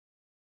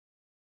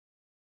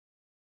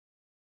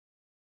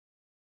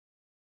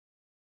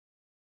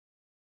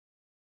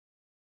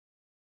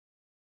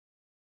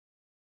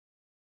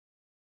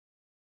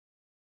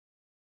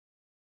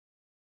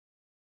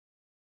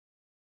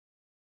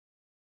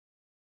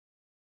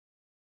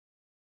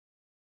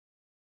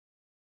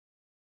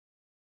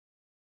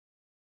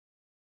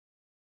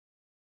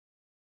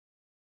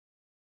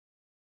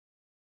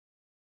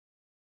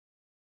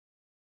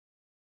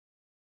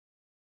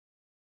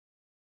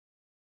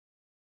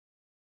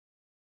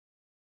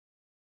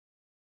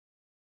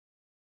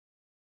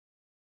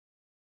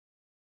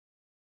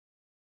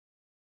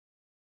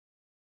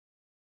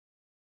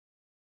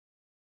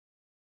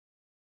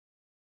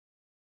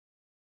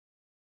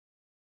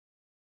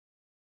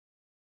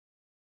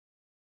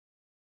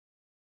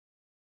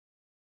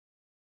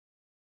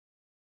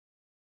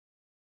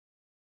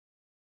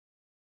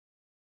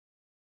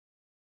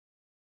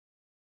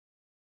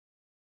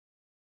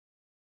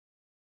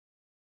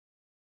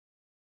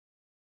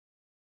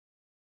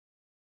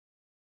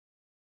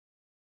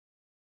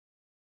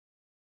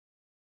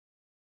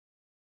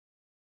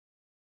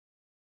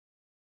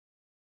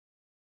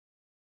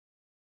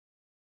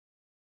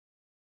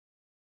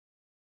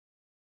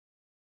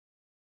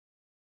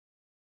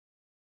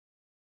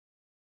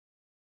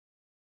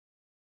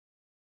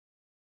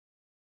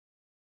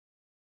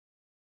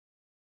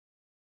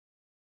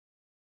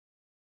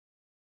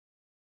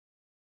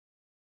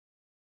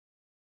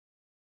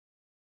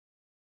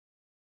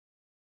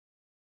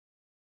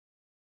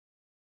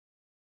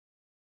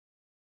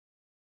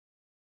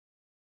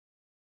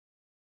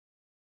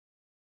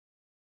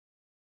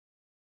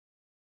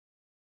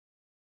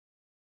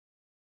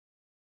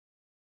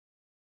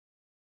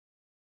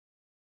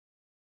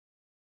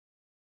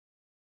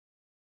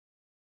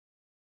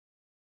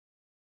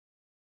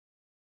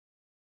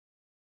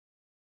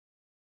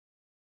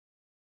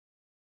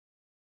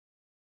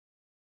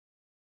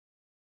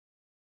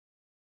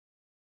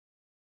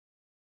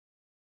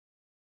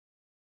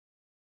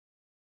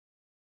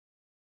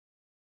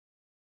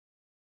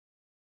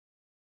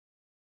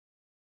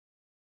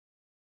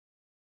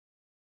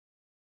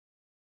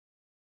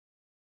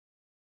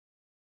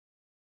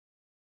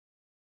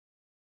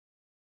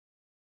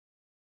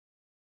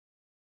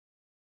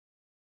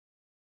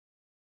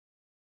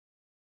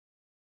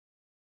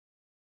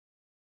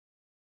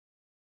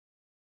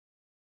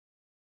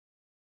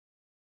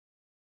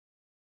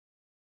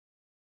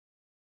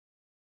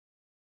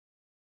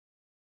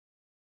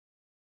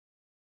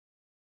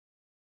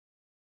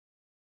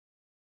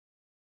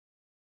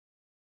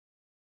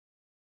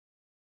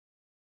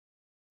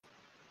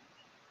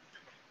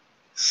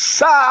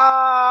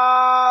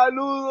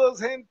Saludos,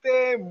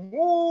 gente. Muy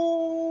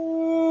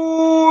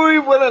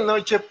buenas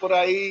noches por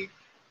ahí.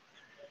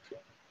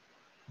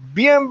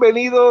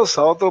 Bienvenidos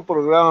a otro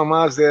programa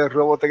más de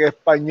Robotech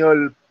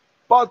Español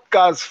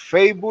Podcast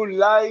Facebook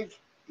Live.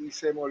 Y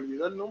se me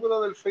olvidó el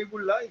número del Facebook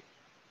Live.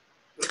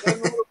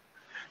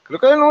 Creo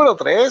que es el número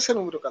 13,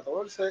 número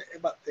 14.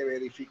 Te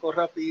verifico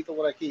rapidito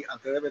por aquí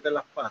antes de meter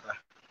las patas.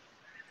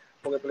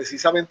 Porque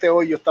precisamente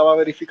hoy yo estaba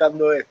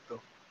verificando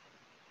esto.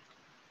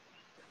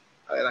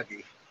 A ver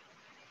aquí.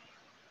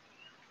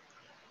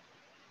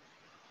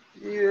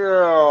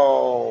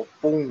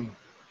 ¡Pum!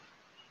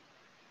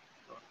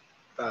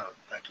 Está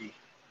aquí.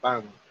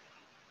 ¡Pam!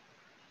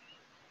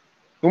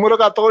 Número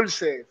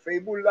 14.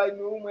 Facebook Live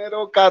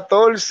número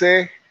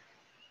 14.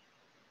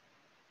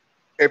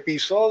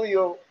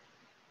 Episodio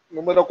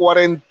número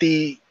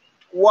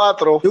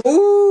 44.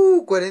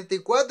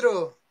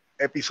 44.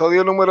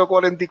 Episodio número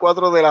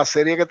 44 de la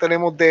serie que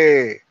tenemos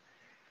de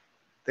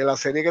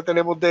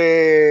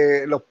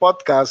los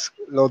podcasts,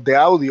 los de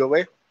audio,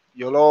 ¿ves?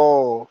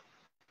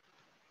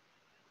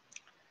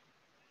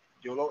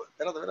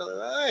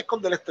 Espérate,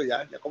 esconder esto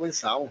ya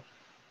comenzamos.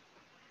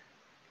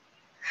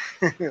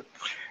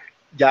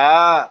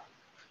 Ya,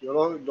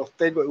 yo los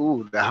tengo.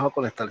 Déjame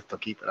conectar esto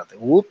aquí, espérate.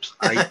 Ups,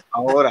 ahí,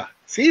 ahora.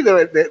 Sí,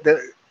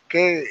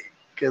 que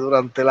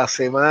durante la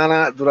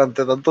semana,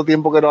 durante tanto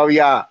tiempo que no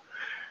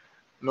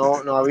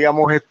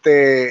habíamos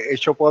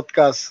hecho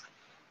podcast,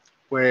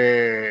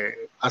 pues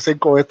hacen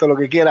con esto lo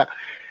que quiera.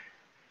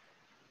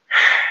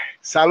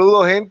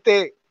 Saludos,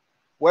 gente.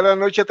 Buenas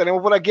noches.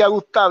 Tenemos por aquí a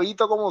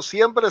Gustavito, como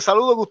siempre.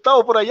 Saludos,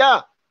 Gustavo, por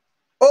allá.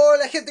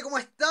 Hola, gente, ¿cómo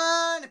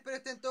están? Espero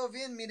estén todos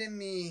bien. Miren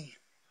mi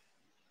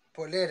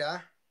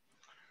polera.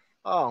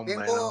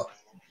 Vengo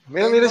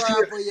Mira, a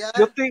apoyar.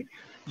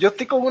 Yo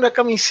estoy con una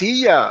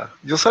camisilla.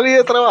 Yo salí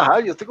de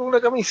trabajar, yo estoy con una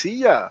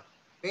camisilla.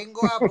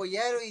 Vengo a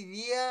apoyar hoy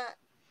día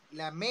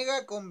la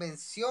mega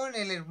convención,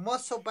 el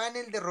hermoso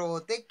panel de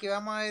Robotech que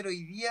vamos a ver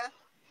hoy día,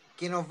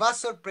 que nos va a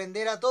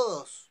sorprender a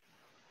todos.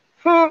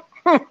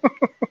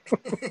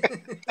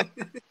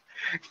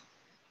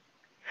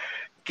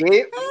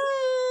 Qué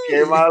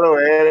malo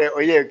eres.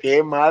 Oye,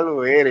 qué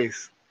malo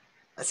eres.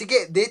 Así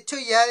que, de hecho,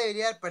 ya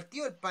debería haber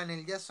partido el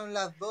panel. Ya son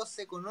las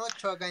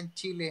 12:08 acá en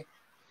Chile.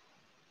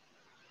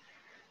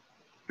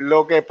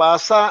 Lo que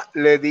pasa,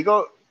 les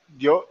digo,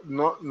 yo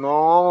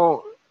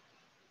no.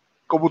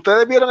 Como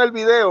ustedes vieron el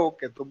video,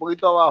 que está un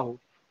poquito abajo,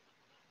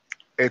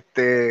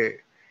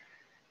 está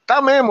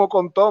Memo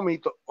con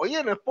Tommy.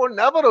 Oye, no es por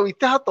nada, pero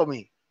viste a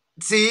Tommy.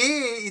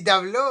 Sí, y te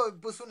habló,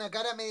 puso una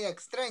cara media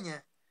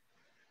extraña.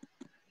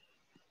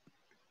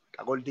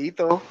 Está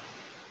gordito.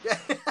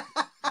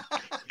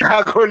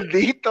 Está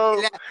gordito.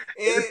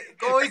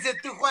 ¿Cómo dices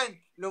tú,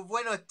 Juan? Los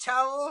buenos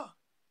chavos.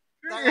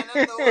 Está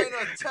ganando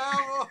buenos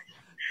chavos.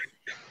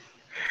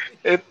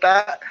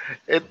 Está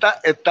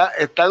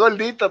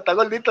gordito,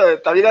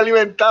 está bien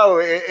alimentado.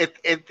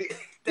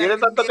 Tiene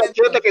tanto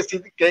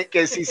cachete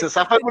que si se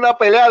zafa en una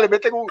pelea, le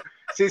meten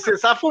si se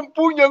zafa un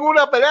puño en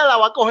una pelea, la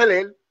va a coger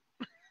él.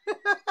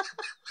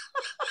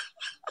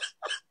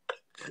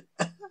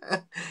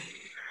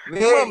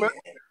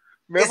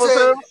 Eso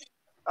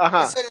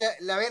es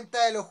la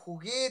venta de los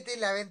juguetes,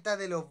 la venta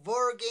de los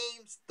board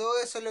games, todo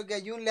eso es lo que a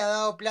Jun le ha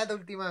dado plata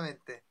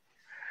últimamente.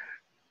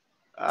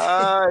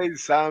 Ay,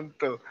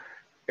 santo.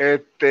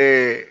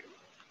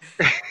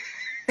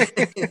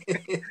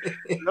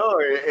 No,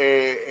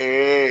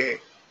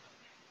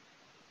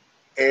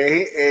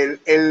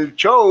 el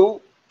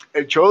show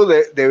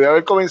debe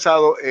haber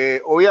comenzado.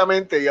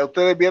 Obviamente, ya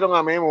ustedes vieron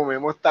a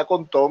Memo está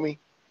con Tommy,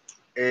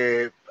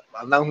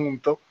 andan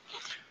juntos.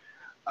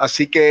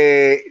 Así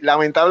que,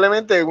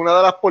 lamentablemente, una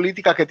de las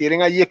políticas que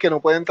tienen allí es que no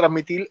pueden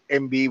transmitir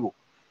en vivo.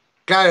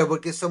 Claro,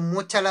 porque son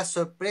muchas las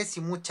sorpresas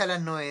y muchas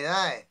las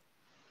novedades.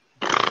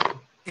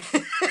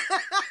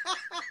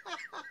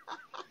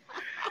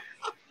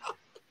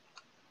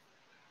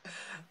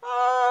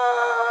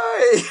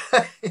 Ay.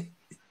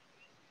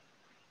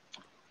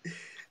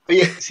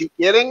 Oye, si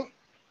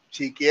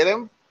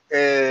quieren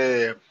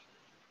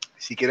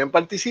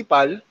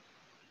participar,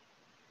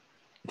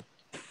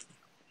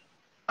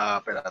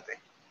 espérate,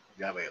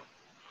 ya veo.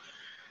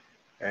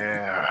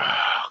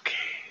 Okay.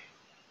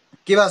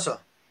 ¿Qué pasó?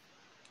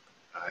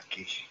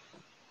 Aquí.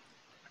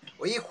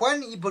 Oye,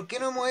 Juan, ¿y por qué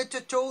no hemos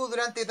hecho show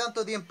durante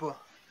tanto tiempo?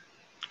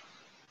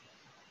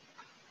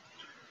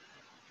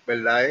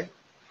 ¿Verdad,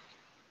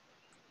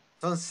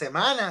 Son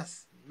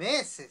semanas,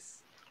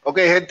 meses. Ok,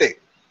 gente,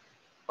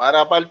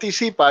 para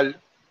participar,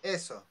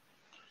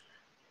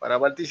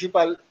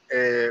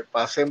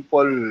 pasen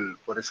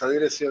por esa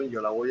dirección. Yo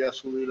la voy a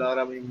subir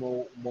ahora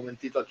mismo un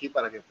momentito aquí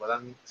para que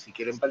puedan, si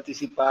quieren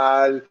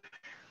participar,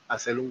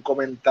 hacer un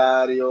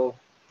comentario.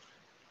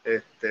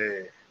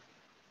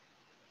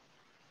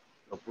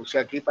 Lo puse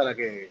aquí para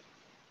que...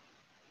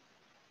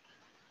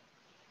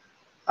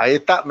 Ahí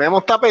está, Memo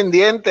está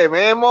pendiente,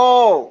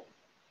 Memo.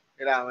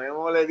 Mira,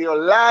 Memo le dio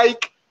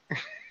like.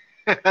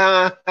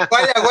 ¿Cuál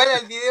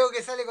es el video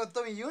que sale con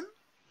Tommy Jun?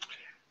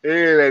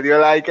 Le dio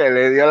like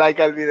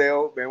al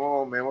video.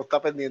 Memo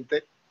está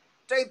pendiente.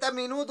 30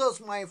 minutos,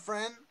 my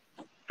friend.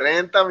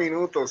 30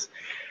 minutos.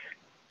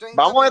 30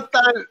 Vamos a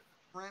minutos, estar,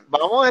 friend.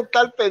 vamos a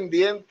estar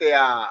pendiente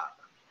a...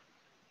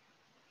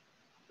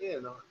 Sí,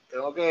 no,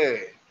 tengo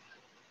que...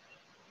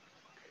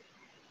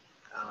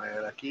 A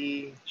ver,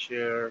 aquí,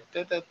 share,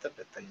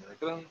 pestaña de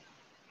Chrome.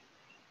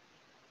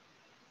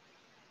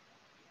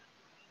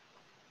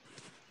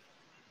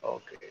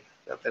 Ok,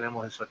 ya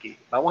tenemos eso aquí.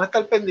 Vamos a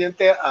estar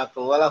pendientes a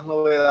todas las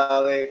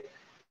novedades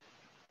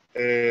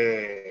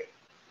eh,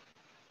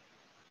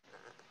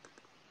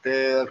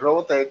 de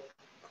Robotech,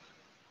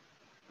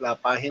 la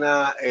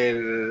página,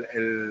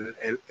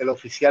 el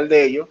oficial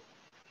de ellos.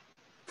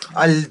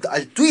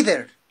 Al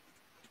Twitter.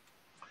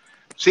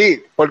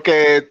 Sí,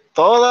 porque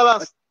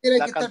todas Hay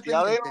la que estar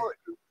cantidad de... pendiente.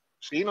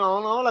 Sí,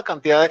 no, la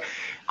cantidad de...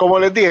 Como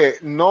les dije,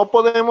 no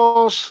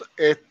podemos,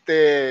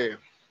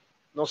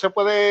 no se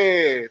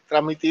puede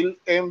transmitir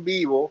en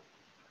vivo.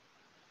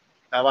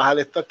 A bajar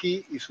esto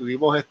aquí y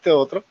subimos este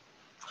otro.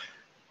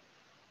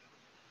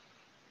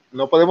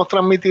 No podemos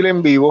transmitir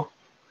en vivo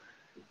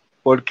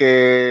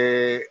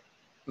porque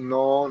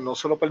no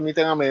se lo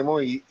permiten a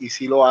Memo y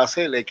si lo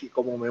hace,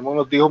 como Memo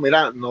nos dijo,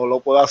 mira, no lo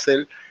puedo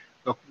hacer,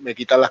 me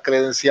quitan las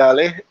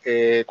credenciales,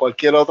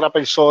 cualquier otra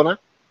persona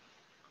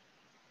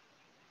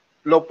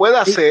lo puede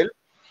Sí, hacer,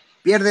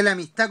 pierde la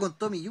amistad con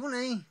Tommy Yuna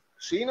ahí.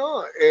 si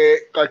no,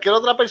 cualquier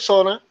otra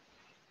persona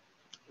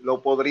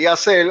lo podría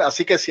hacer,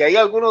 así que si hay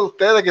alguno de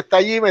ustedes que está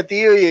allí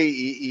metido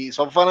y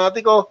son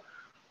fanáticos,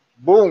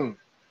 boom,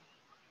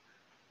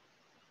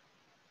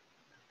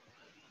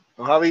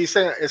 nos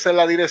avisen, esa es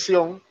la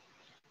dirección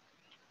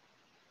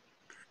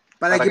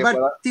Para para que que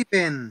pueda,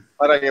 participen.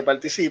 para que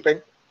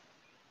participen.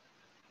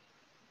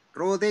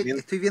 Robotech, Bien.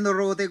 estoy viendo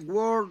Robotech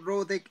World,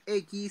 Robotech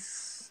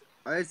X.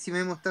 A ver si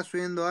Memo está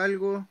subiendo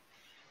algo.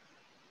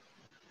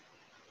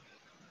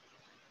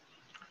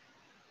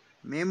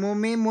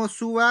 Memo,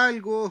 suba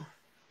algo.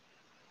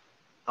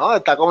 No,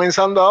 está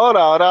comenzando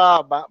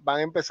ahora van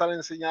a empezar a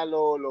enseñar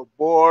los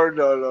boards,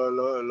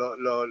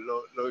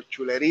 los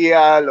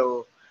chulerías,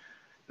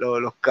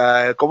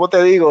 ¿cómo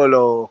te digo?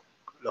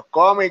 Los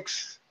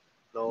cómics,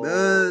 Buh.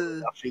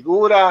 las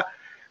figuras.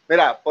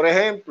 Mira, por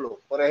ejemplo,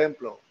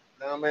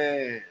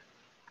 déjame,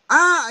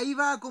 Ah, ahí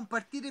va a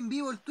compartir en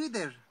vivo el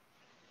Twitter.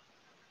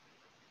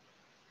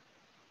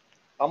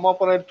 vamos a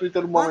poner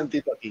Twitter un Juan,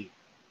 momentito aquí.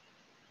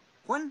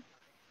 Juan,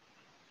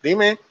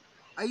 Dime,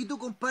 ahí tú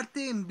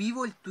compartes en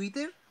vivo el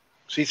Twitter.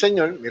 sí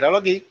señor, míralo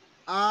aquí.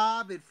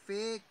 Ah,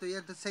 perfecto. Ya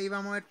entonces ahí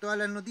vamos a ver todas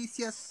las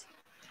noticias.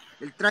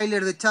 El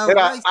tráiler de Shadow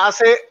Mira,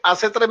 Rise.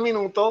 hace 3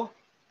 minutos,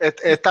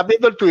 estás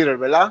viendo el Twitter,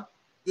 ¿verdad?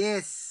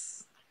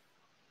 Yes.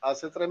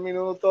 Hace 3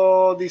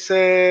 minutos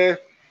dice,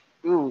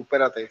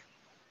 espérate,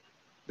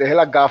 deje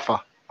las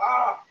gafas.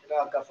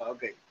 Las gafas,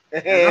 ok.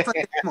 Las gafas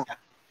de Memo.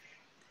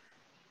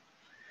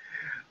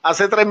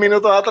 Hace 3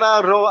 minutos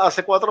atrás,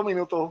 hace 4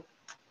 minutos,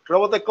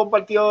 Robotech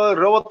compartió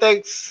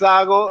Robotech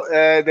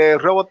Saga, de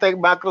Robotech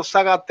Macro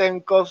Saga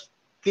 10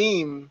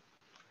 Team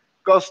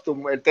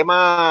Costume, el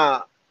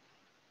tema.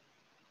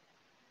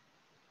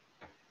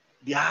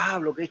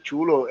 Diablo, qué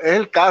chulo. Es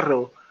el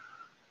carro.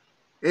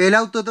 El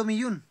auto Tommy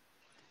Yun.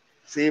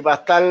 Sí, va a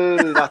estar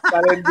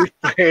en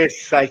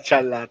dispresa y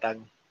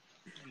charlatán.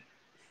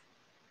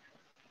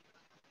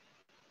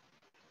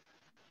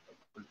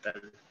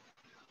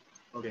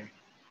 Ok.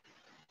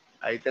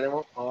 Ahí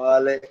tenemos. Vamos a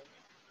darle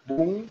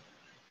boom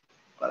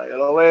para que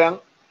lo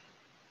vean.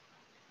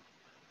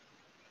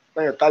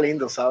 Bueno, está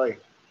lindo, ¿sabes?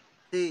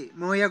 Sí,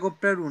 me voy a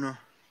comprar uno.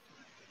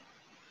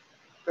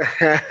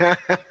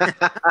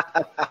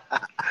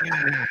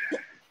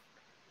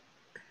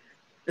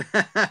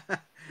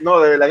 No,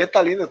 de verdad que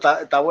está lindo.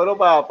 Está bueno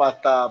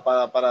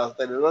para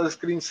tenerlo de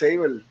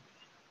screensaver.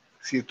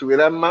 Si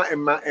estuviera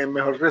en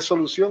mejor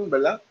resolución,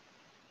 ¿verdad?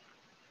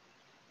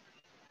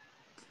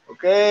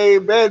 Ok,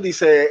 ve,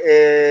 dice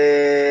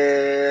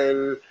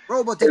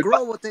Robotech,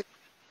 Robotech.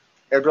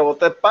 el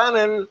Robotech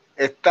Panel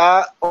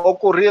está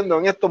ocurriendo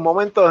en estos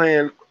momentos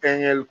en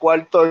el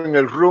cuarto, en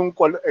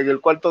el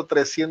cuarto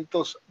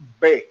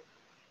 300B.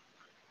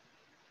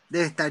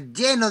 Debe estar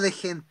lleno de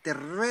gente,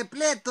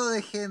 repleto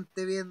de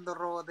gente viendo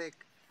Robotech.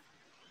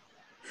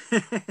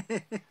 Vamos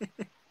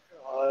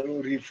a dar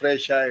un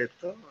refresh a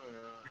esto.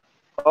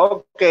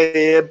 Ok,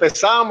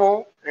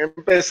 empezamos,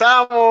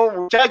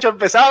 muchachos, ¡Ay,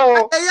 empezamos.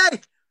 ay,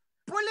 ay!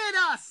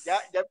 ¡Poleras! Ya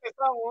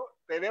empezamos.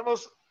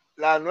 Tenemos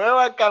la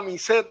nueva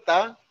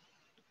camiseta,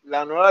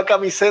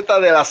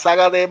 de la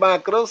saga de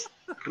Macros,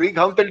 Rick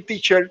Hunter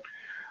Teacher,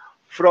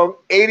 from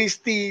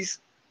 80s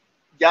Tees.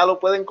 Ya lo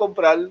pueden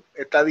comprar,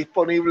 está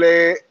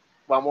disponible.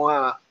 Vamos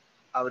a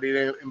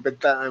abrir en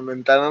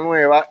ventana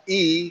nueva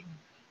y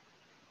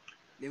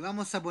Le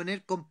vamos a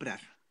poner comprar.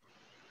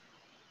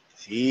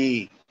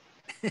 sí,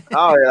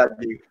 a ver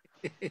aquí.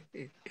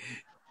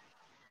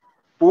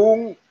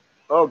 Pum.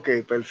 Ok,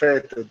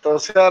 perfecto.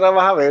 Entonces ahora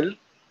vas a ver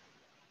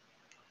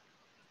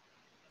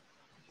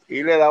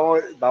y le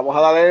damos, vamos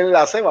a darle el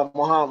enlace,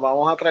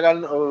 vamos a tragar,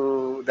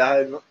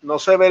 no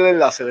se ve el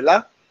enlace,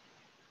 ¿verdad?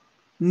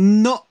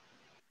 No.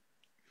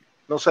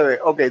 No se ve.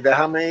 Ok,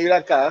 déjame ir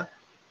acá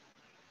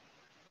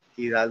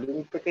y darle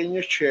un pequeño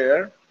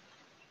share,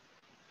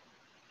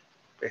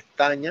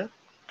 pestaña,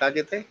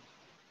 táquete,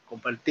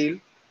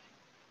 compartir.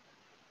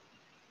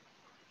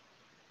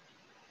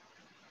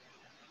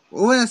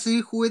 ¿O van a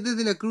seguir juguetes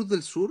de la Cruz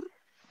del Sur?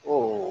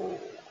 Oh,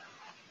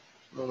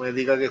 no me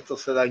diga que esto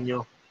se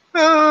dañó.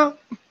 Ah.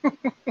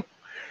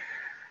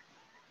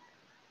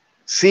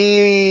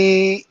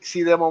 Si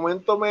de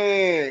momento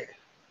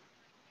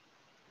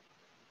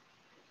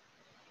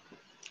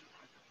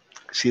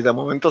si de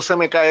momento se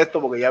me cae esto,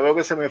 porque ya veo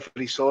que se me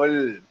frizó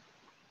el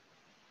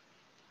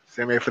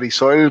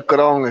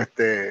Chrome,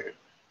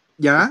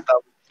 ¿Ya?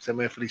 Gustavo, se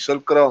me frizó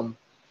el Chrome.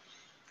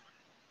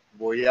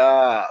 Voy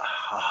a,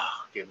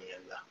 qué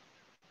mierda.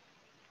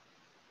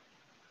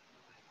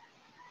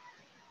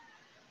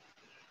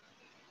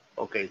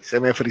 Ok, se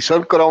me frizó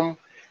el Chrome.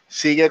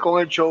 Sigue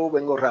con el show,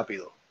 vengo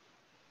rápido.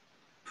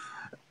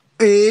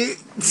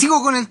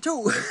 Sigo con el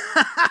show.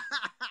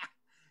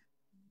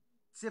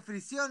 ¿Se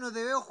frició? ¿No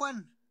te veo,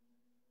 Juan?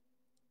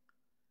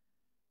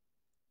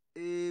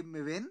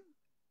 ¿Me ven?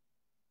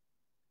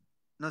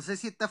 No sé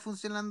si está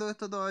funcionando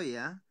esto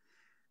todavía.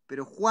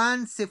 Pero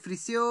Juan se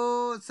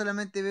frició,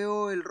 solamente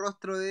veo el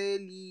rostro de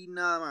él y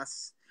nada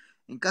más.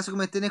 En caso que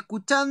me estén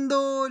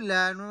escuchando,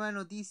 la nueva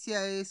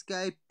noticia es que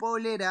hay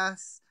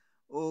poleras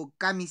o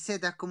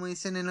camisetas, como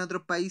dicen en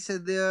otros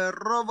países, de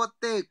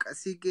Robotech.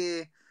 Así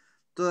que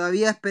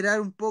todavía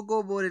esperar un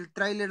poco por el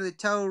tráiler de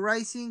Shadow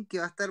Rising, que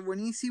va a estar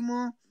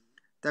buenísimo.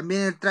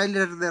 También el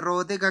tráiler de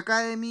Robotech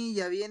Academy,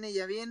 ya viene,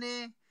 ya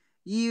viene.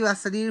 Y va a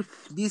salir,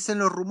 dicen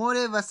los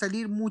rumores, va a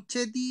salir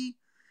Muchetti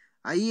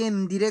ahí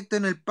en directo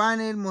en el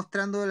panel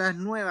mostrando las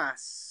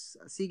nuevas.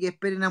 Así que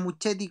esperen a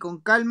Muchetti con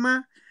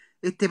calma.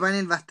 Este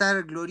panel va a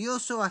estar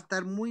glorioso, va a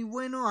estar muy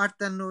bueno,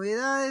 hartas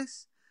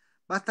novedades.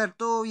 Va a estar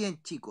todo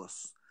bien,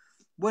 chicos.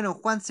 Bueno,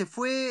 Juan se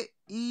fue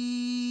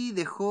y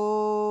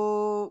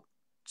dejó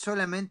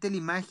solamente la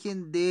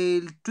imagen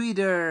del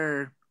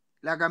Twitter.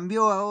 La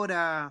cambió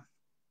ahora.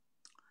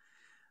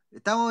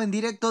 Estamos en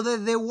directo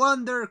desde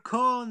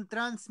WonderCon,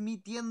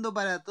 transmitiendo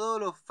para todos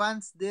los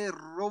fans de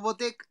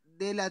Robotech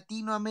de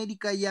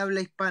Latinoamérica y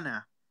habla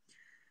hispana.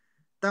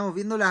 Estamos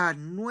viendo las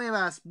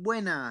nuevas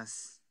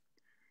buenas.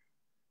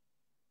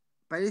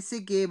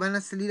 Parece que van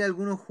a salir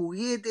algunos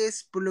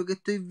juguetes, por lo que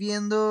estoy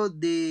viendo,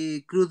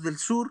 de Cruz del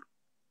Sur.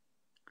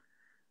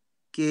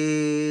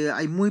 Que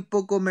hay muy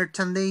poco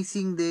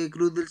merchandising de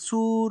Cruz del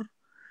Sur.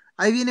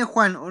 Ahí viene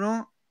Juan, ¿o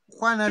no?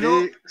 Juan,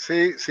 aló. Sí,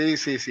 sí, sí,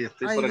 sí, sí,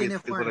 estoy Ahí por aquí, viene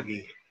estoy por Juan.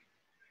 aquí.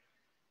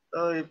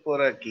 Estoy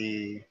por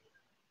aquí.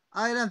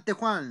 Adelante,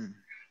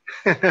 Juan.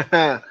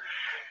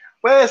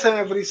 Pues se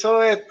me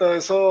frizó esto,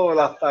 eso,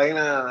 las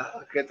páginas,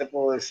 ¿qué te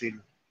puedo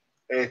decir?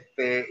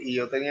 Y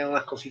yo tenía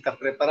unas cositas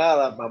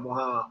preparadas,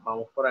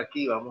 vamos por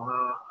aquí, vamos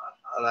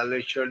a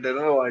darle share de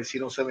nuevo, a ver si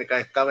no se me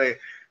cae esta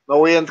vez. No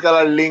voy a entrar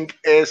al link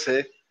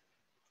ese.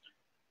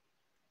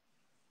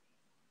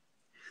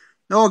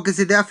 No, que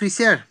se te va a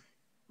frisear.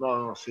 No,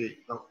 no,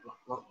 sí, no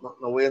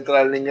voy a entrar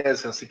al link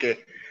ese, así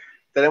que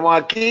tenemos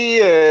aquí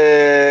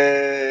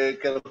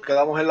que nos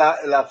quedamos en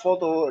la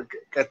foto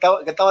que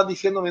estabas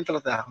diciendo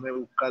mientras déjame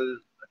buscar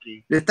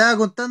aquí. Le estaba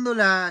contando a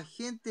la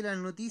gente las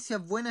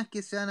noticias buenas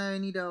que se van a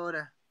venir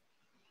ahora.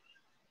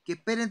 Que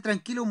esperen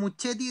tranquilo,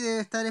 Muchetti debe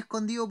estar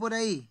escondido por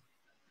ahí.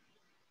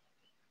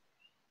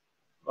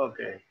 Ok,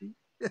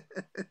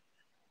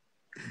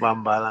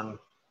 Bambalan.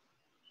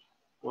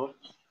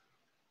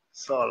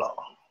 Solo.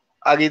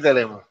 Aquí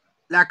tenemos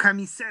La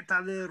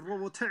camiseta de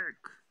Robotech.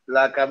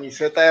 la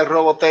camiseta de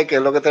Robotech, que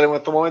es lo que tenemos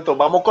en estos momentos.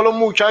 Vamos con los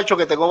muchachos,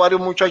 que tengo varios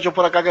muchachos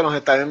por acá que nos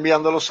están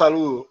enviando los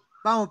saludos.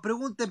 Vamos,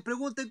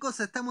 pregunten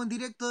cosas. Estamos en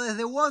directo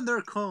desde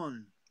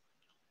WonderCon.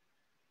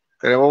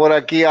 Tenemos por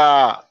aquí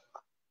a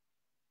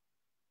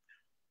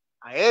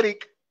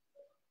Eric,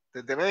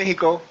 desde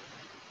México.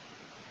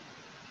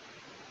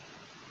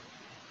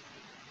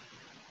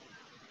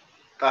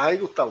 ¿Estás ahí,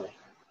 Gustavo?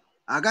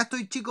 Acá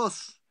estoy,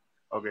 chicos.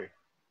 Ok.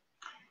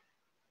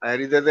 A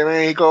Eric desde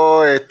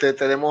México.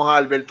 Tenemos a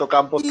Alberto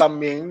Campos Y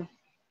también.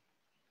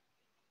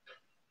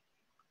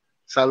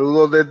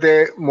 Saludos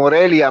desde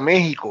Morelia,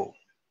 México.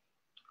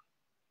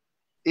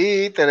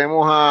 Y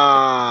tenemos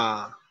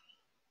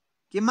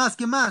 ¿qué más?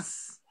 ¿Qué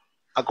más?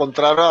 a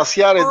Contrario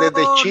Aciares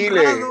desde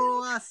Chile.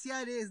 Conrado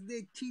Aciares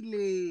de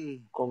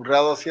Chile.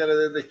 Conrado Aciares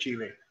desde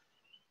Chile.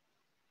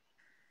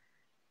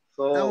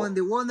 Estamos en So,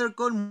 The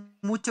WonderCon.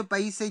 Muchos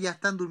países ya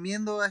están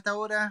durmiendo a esta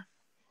hora.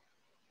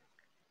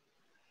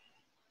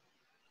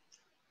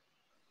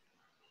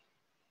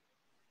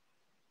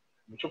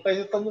 muchos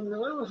países están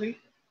durmiendo, sí.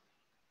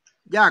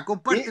 Ya, Y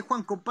comparte,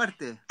 Juan,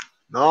 comparte.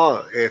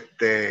 no,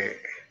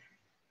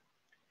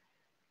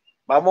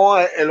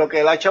 vamos en lo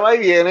que la chava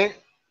viene.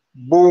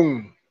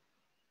 Boom.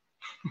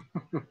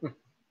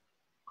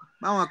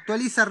 Vamos,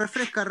 actualiza,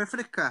 refresca,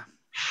 refresca.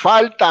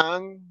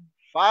 Faltan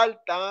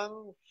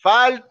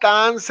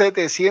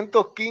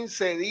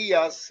 715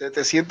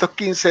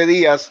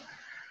 días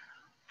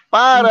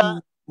para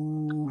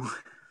Uh, uh.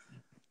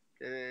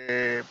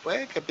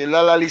 pues, que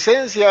pierda la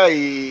licencia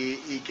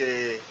y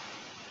que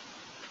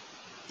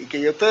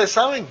ya ustedes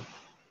saben,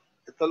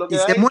 esto es lo Y que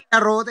se hay. muere A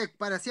Robotech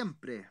para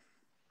siempre.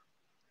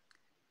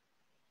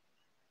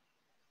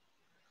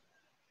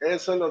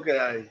 Eso es lo que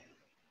hay.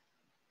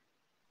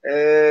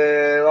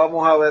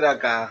 Vamos a ver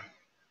acá.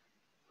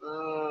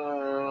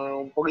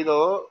 Un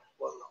poquito.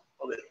 Bueno,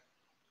 ok.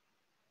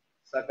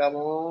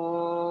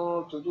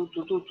 Sacamos.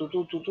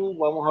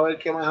 Vamos a ver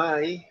qué más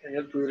hay en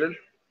el Twitter.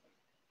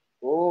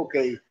 Ok.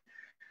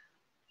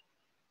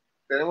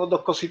 Tenemos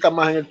dos cositas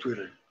más en el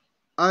Twitter.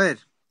 A ver,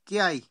 ¿qué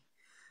hay?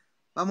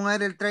 Vamos a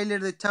ver el tráiler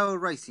de Chao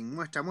Rising.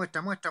 Muestra,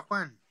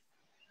 Juan.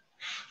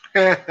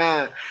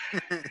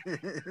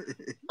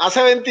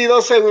 Hace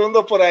 22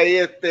 segundos por ahí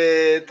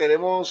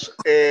tenemos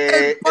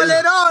 ¡El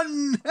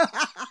polerón!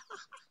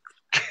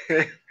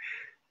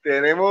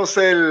 tenemos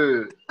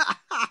el...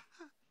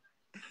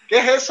 ¿Qué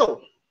es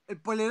eso?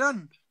 El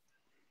polerón.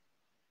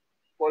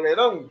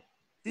 Polerón.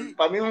 Sí.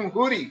 Para mí es un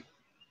hoodie.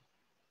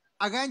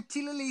 Acá en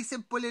Chile le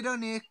dicen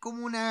polerones, es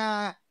como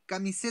una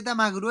camiseta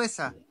más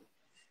gruesa.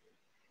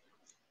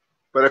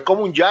 Pero es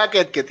como un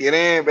jacket que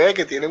tiene, ve,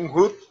 que tiene un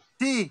hood.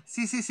 Sí.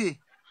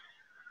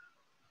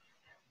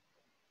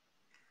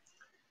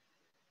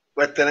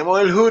 Pues tenemos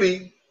el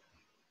hoodie.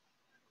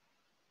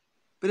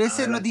 Pero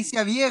esa es Ver,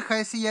 noticia vieja,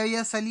 ese ya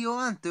había salido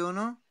antes, ¿o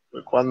no?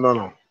 pues cuándo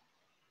no.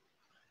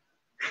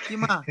 ¿Qué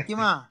más? ¿Qué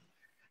más?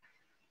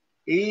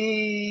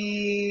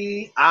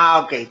 Y...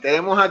 ok.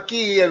 Tenemos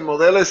aquí el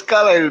modelo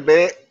escala, el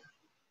B.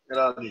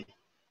 Mira aquí.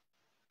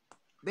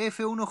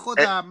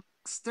 BF1J Max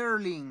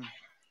Sterling.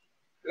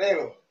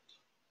 Leo.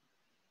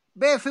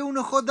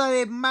 BF1J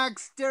de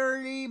Max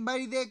Sterling,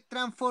 Varideck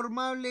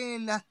transformable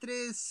en las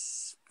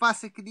 3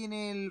 fases que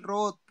tiene el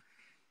robot.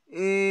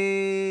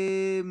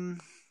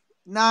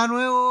 Nada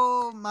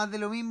nuevo, más de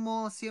lo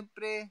mismo,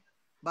 siempre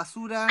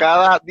basura.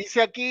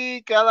 Dice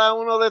aquí, cada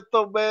uno de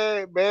estos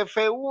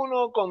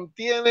BF1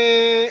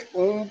 contiene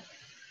un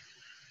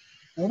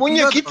Piloto,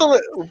 muñequito,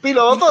 un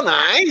piloto, piloto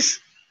nice.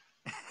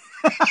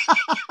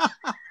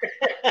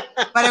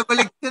 para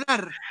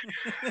coleccionar.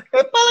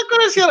 Es para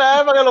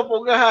coleccionar, para que lo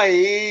pongas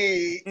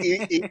ahí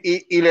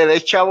y le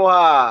des chavos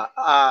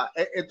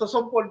estos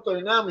son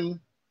Portoinami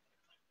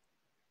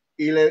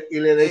y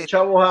le des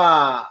chavos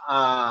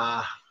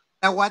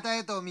La guata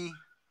de Tommy.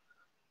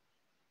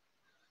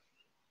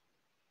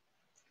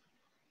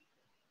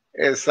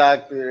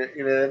 exacto,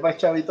 y le des más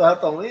chavitos a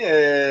Tommy.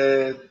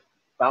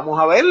 Vamos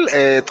a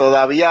ver,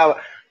 todavía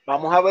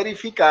vamos a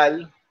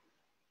verificar.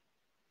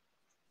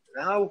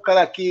 Vamos a buscar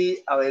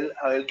aquí a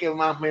ver qué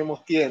más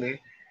memos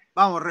tiene.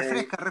 Vamos,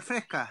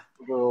 refresca.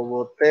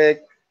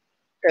 Robotech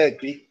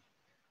X,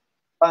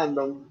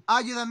 Fandom.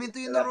 Yo también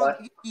estoy viendo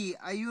Robotech aquí.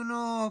 Hay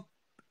unos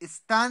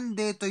stand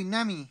de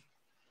Toinami.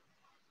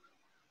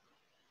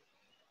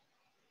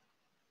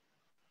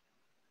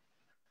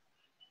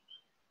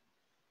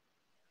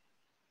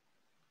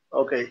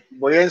 Ok,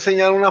 voy a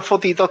enseñar unas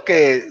fotitos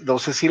que no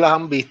sé si las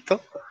han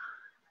visto.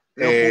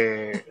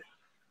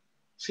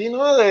 Sí,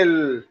 ¿no?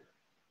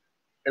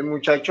 El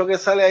muchacho que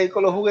sale ahí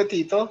con los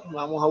juguetitos.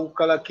 Vamos a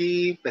buscar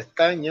aquí,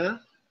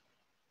 pestaña.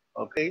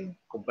 Ok,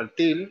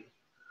 compartir.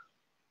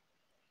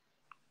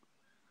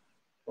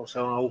 O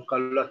sea, vamos a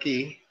buscarlo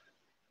aquí.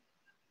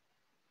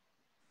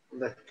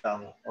 ¿Dónde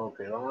estamos?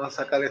 Ok, vamos a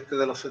sacar este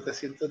de los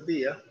 700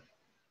 días.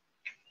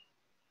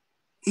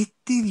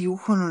 Este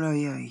dibujo no lo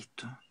había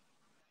visto.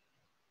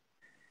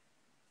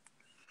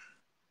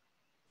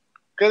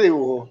 ¿Qué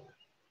dibujo?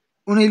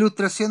 Una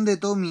ilustración de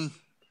Tommy.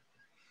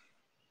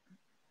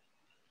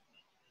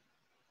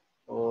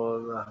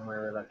 Déjame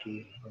ver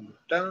aquí. ¿Dónde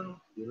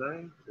están?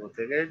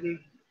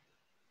 Robotech.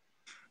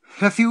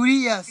 Las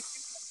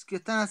figurillas que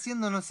están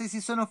haciendo, no sé si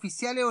son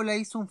oficiales o las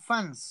hizo un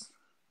fans.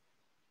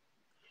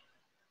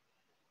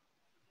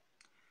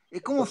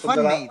 Es como Estos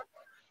son de la...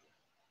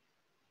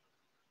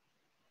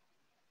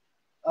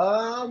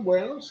 fanmade.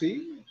 Bueno,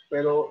 sí,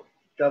 pero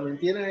también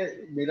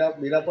tiene,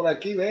 mira por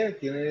aquí, ve,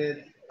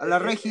 tiene A la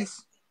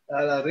Regis.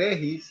 a la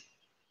Regis.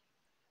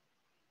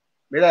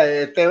 Mira,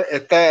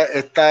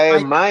 esta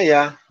es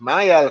Maya.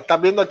 Maya, ¿la estás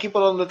viendo aquí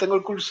por donde tengo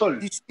el cursor?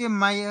 Dice que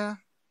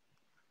Maya.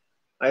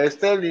 Ahí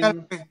está el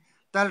link.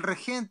 Está el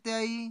regente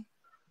ahí.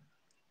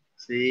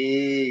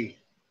 Sí,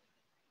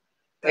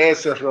 Está el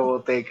eso es regente.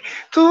 Robotech.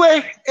 Tú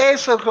ves,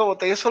 eso es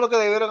Robotech. Eso es lo que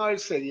debieron haber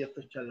seguido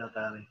estos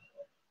charlatanes.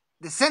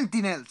 The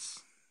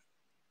Sentinels.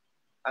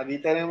 Aquí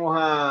tenemos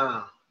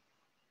a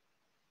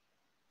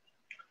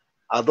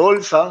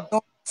Dolsa,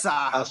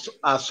 Doxa.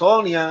 a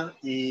Sonia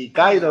y Sonia.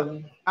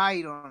 Kyron.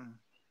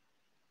 Iron.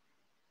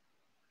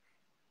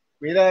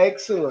 Mira,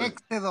 Exodus.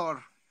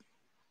 Extedor.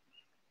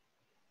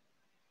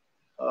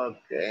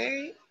 Ok.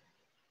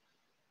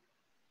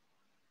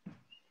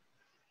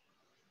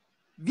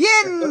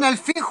 Bien, Esto, al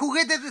fin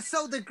juguetes de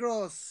Southern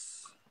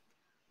Cross.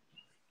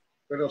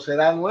 pero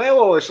será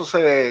nuevo, eso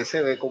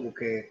se ve como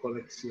que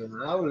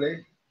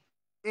coleccionable.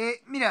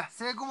 Mira,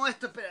 se ve como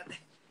esto,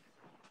 espérate.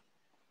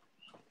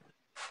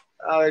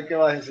 A ver qué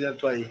vas a enseñar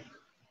tú ahí.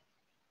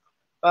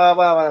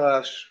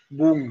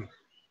 Boom.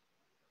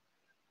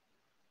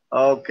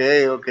 Ok,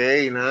 ok,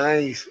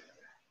 nice. Sí, mira,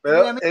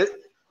 Pero mira,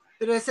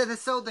 pero ese es de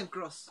Southern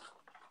Cross.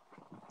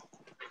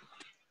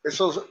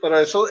 Pero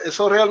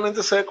eso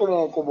realmente se ve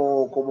como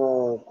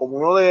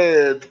uno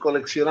de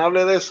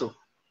coleccionable de eso.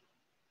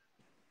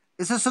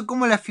 Esas son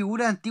como las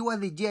figuras antiguas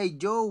de G.I.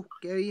 Joe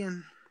que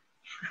habían.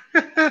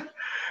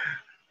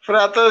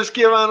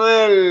 Fratoshki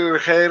Manuel,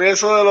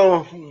 regreso de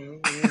los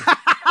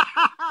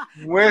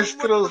De los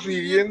muertos muestros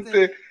vivientes.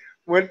 vivientes,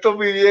 muertos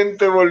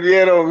vivientes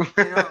volvieron.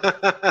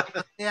 Pero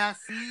no sea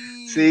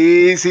así.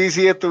 Sí, sí,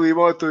 sí,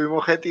 estuvimos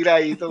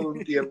retiraditos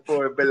un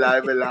tiempo, es verdad,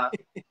 es verdad.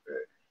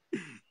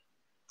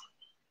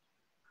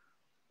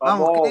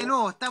 Vamos, ¿qué de Vamos,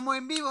 nuevo? Estamos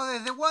en vivo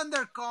desde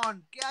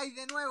WonderCon. ¿Qué hay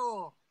de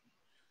nuevo?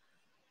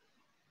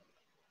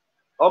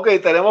 ok,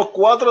 tenemos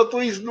 4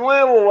 tweets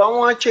nuevos,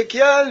 vamos a Ay,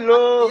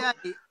 chequearlo.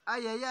 ay,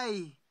 ay, ay,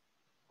 ay.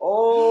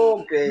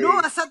 Ok, ¡No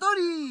a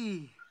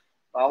Satori!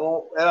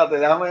 vamos, espérate,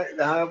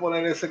 déjame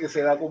poner ese que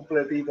se da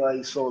completito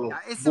ahí Ya, solo.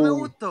 ese me Boom.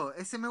 gustó,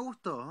 ese me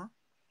gustó.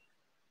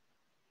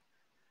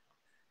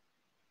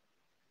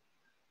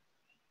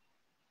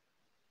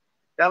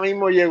 Ya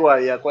mismo llego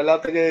ahí,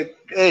 acuérdate que,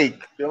 hey,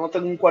 yo no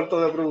tengo un cuarto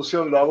de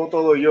producción, lo hago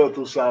todo yo,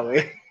 tú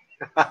sabes.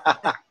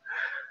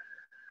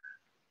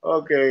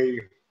 Ok,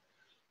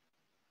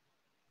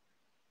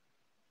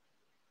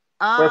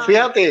 pues Ah,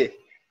 fíjate,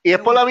 y es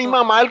me por la gustó.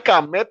 misma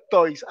marca, Mep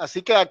Toys,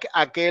 así que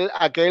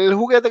aquel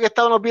juguete que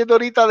estábamos viendo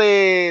ahorita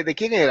 ¿de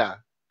quién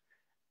era?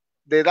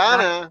 De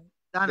Dana,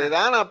 Dana, de Dana.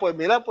 Dana, pues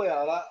mira, pues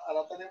ahora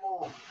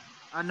tenemos,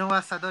 Ah, no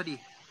a Satori.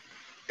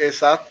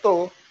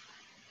 exacto,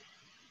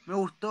 Me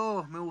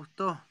gustó, me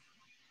gustó.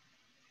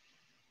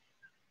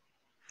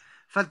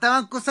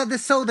 Faltaban cosas de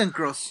Southern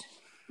Cross.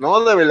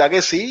 no, de verdad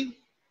que sí.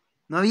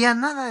 No había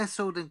nada de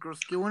Southern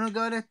Cross. Qué bueno que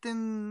ahora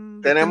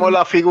estén Tenemos dejando.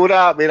 la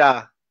figura,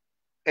 mira,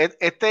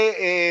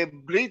 este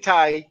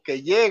Britai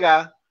que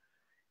llega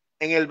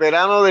en el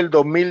verano del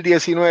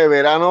 2019,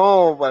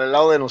 verano para el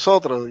lado de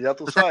nosotros, ya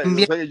tú O sea, sabes,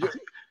 invierno.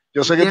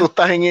 yo sé que tú Invierno,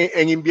 estás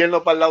en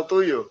invierno para el lado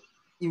tuyo,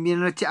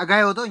 acá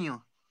es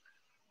otoño.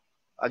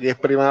 aquí es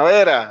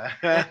primavera,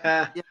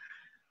 Ya, ya.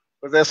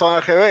 ustedes son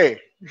AGB.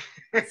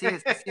 Así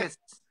es, así es.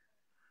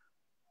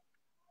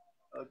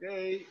 Ok,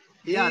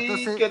 Ya, y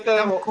entonces ¿qué estamos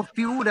tenemos? con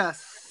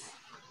figuras.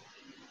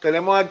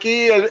 Tenemos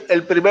aquí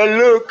el primer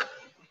look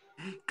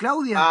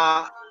Claudia,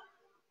 a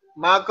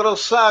Macro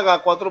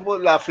Saga,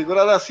 la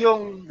figura de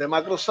acción de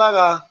Macro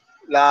Saga,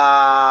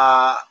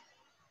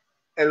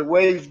 el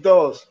Wave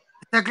 2.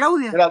 ¿está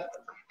Claudia? Mira,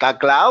 está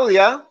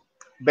Claudia,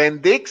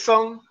 Ben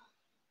Dixon,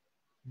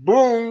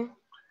 Boom.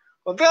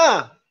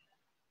 Otra,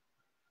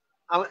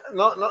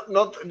 no, no,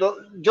 no, no,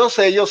 yo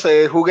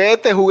sé,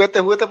 juguete,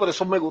 por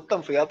eso me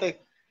gustan,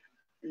 fíjate.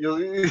 Yo,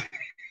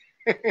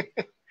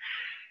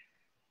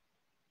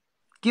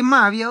 ¿Quién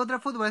más? Había otra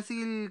foto, parece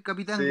que el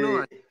Capitán sí,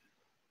 Global.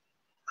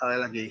 a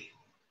ver aquí,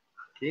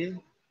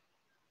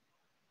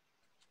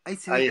 Ahí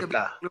se ve el ahí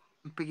Capitán está. Global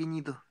en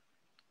pequeñito.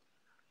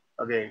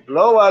 Ok,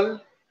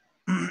 Global,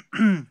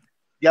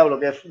 diablo,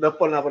 que no es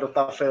por nada, pero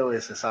está feo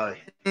ese, ¿sabes?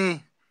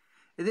 Eh,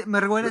 me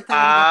recuerda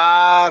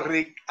esta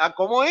caricatura.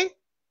 ¿Cómo es?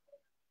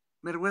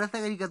 Me recuerda esta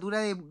caricatura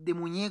de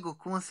muñecos.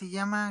 ¿Cómo se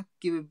llama?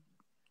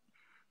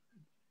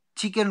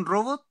 Chicken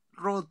Robot.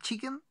 Robot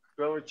Chicken.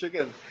 Global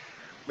Chicken.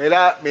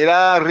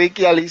 Mira,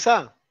 Ricky y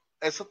Alisa,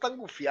 eso están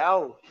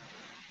gufiados.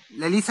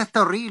 La Lisa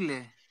está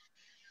horrible.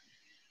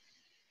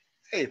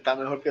 Sí, está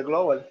mejor que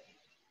Global.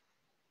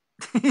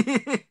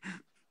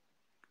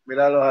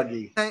 Míralos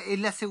aquí. Es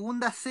la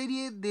segunda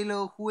serie de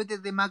los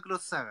juguetes de Macro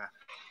Saga.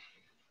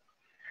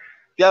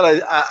 Ya,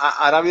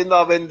 ahora viendo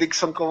a Ben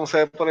Dixon cómo se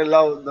ve por el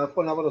lado, no es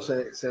por nada, pero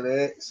se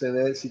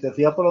ve, si te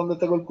fijas por donde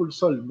tengo el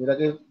cursor, mira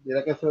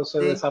que feo se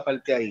ve Sí. esa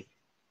parte ahí.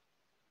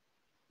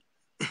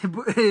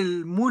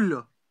 El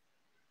muslo.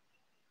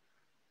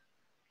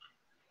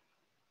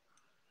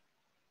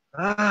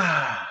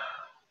 Ah,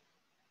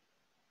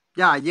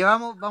 Ya,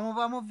 llevamos,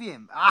 vamos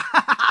bien.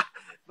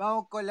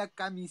 Vamos con las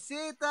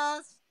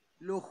camisetas,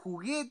 los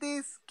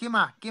juguetes. ¿Qué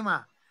más? ¿Qué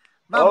más?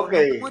 Vamos, ok,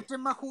 no me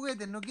muestren más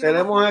juguetes, no quiero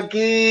más tenemos juguetes.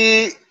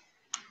 aquí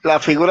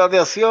las figuras de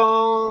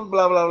acción,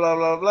 bla, bla, bla,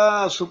 bla,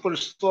 bla, Super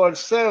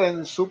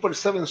 7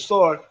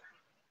 Store,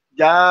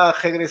 ya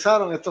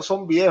regresaron, estos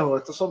son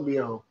viejos.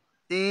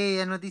 Sí,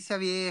 es noticia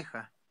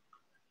vieja.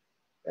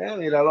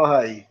 Míralos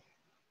ahí.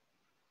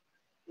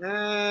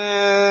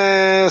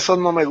 Eso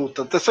no me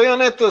gusta. Te soy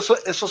honesto,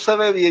 eso se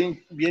ve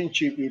bien, bien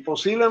cheap. Y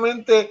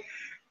posiblemente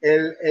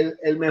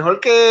el mejor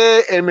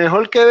que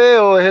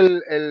veo es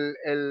el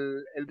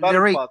El de Battle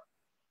Rick. Pot.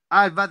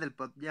 Ah, el Battle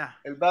Pot, ya.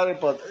 El Battle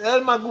Pot. Es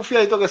el más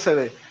gufiadito que se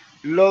ve.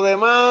 Lo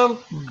demás,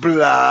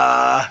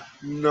 bla.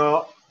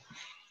 No.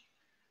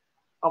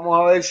 Vamos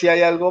a ver si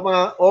hay algo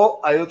más.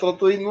 Hay otro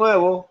tweet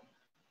nuevo.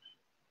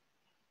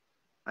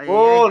 Ay,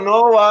 ay, ay.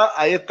 No va.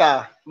 Ahí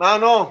está.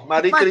 No,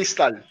 Marie Mal.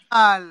 Crystal.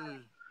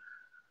 Al.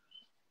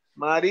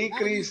 Marie Mari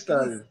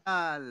Crystal.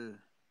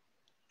 Cristal.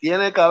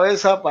 Tiene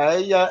cabeza para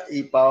ella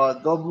y para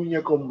 2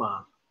 muñecos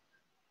más.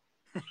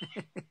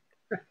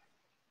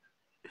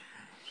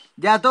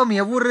 Ya, Tommy,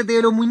 abúrrete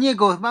de los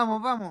muñecos.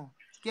 Vamos, vamos.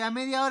 Queda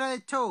media hora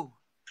de show.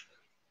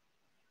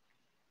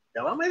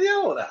 Ya va media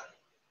hora.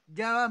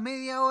 Ya va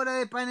media hora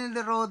de panel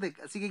de Robotech.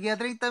 Así que queda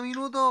 30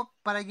 minutos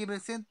para que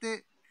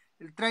presente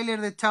el tráiler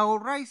de Chavo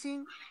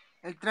Rising,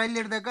 el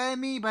tráiler de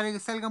Academy para que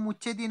salga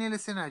Muchetti en el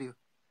escenario.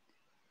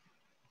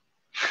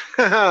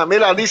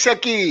 Mira, dice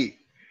aquí,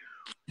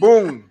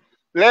 boom,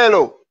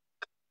 léelo.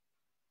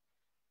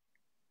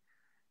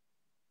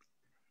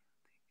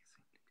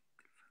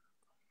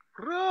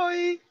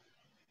 Roy,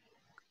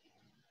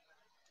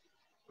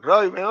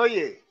 ¿me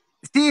oye?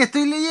 Sí,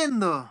 estoy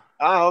leyendo.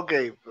 Ah, ok,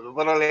 pero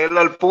para leerlo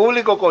al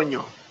público,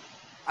 coño.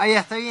 Ah,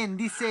 ya está bien.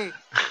 Dice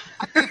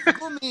Alex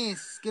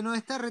Gómez, que nos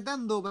está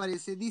retando,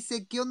 parece.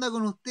 Dice, ¿qué onda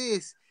con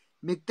ustedes?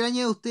 Me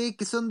extraña de ustedes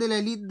que son de la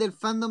elite del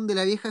fandom de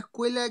la vieja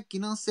escuela que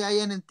no se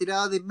hayan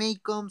enterado de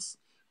Maycoms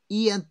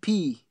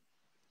E&P.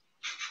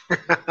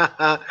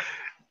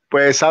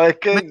 Pues, ¿sabes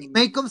qué?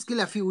 Maycoms, que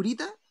la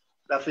figurita.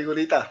 La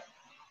figurita.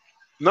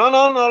 No,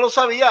 no, no lo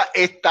sabía.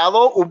 He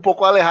estado un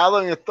poco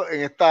alejado en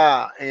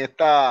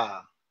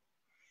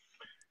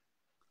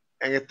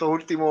estos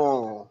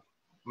últimos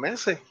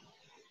meses.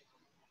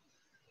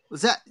 O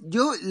sea,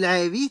 yo la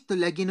he visto,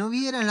 la que no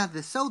vi eran las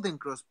de Southern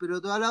Cross,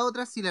 pero todas las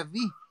otras sí las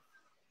vi.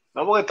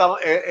 No, porque estamos,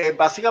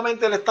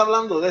 básicamente él está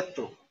hablando de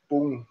esto.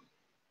 Pum.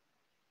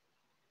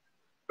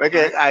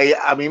 Es A ver, que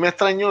a mí me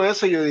extrañó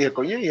eso. Yo dije,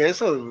 coño, ¿y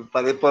eso?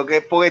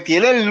 Porque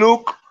tiene el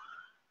look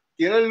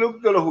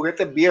de los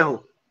juguetes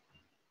viejos.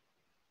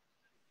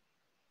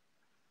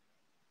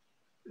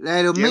 la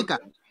de los Siempre.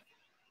 Mecha.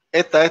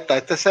 Esta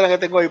es la que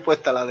tengo ahí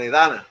puesta, la de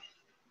Dana.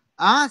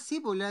 Ah, sí,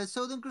 pues la de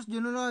Southern Cross yo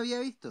no lo había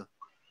visto.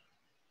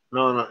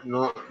 No, no,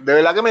 no. De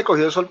verdad que me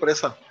cogió de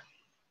sorpresa.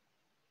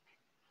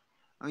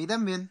 A mí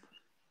también.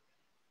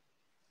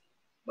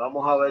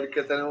 Vamos a ver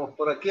qué tenemos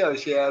por aquí, a ver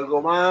si hay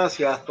algo más,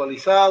 si ha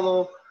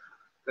actualizado.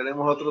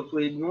 Tenemos otro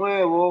tweet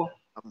nuevo.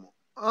 Vamos.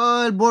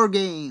 Oh, el board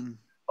game.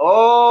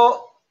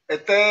 Oh,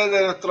 este es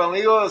de nuestro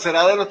amigo,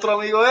 será de nuestro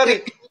amigo Eh,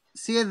 Eric.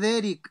 sí, es de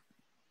Eric.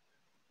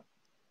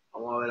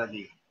 Vamos a ver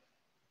aquí.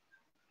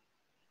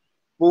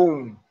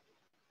 Boom.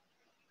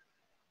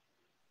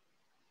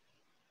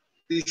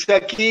 Dice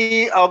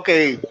aquí, ok,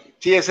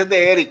 sí, ese es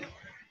de Eric.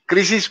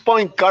 Crisis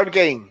Point Card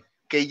Game,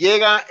 que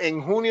llega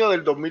en junio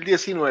del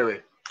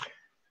 2019.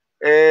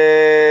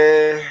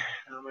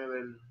 Déjame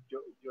ver.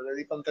 Yo le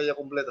di pantalla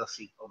completa,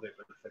 sí. Ok,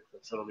 perfecto.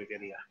 Eso es lo que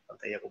quería.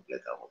 Pantalla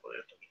completa. Vamos a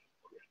poner esto aquí.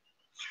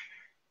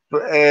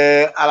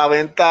 A la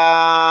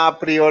venta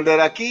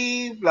pre-order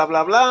aquí, bla,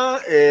 bla, bla.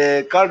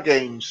 Card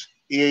Games.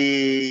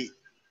 Y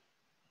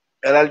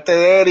el arte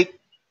de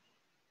Eric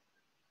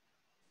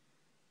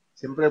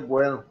siempre es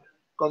bueno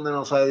cuando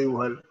no sabe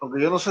dibujar.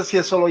 Aunque yo no sé si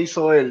eso lo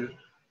hizo él.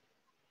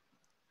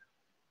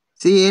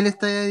 Sí, él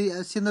está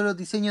haciendo los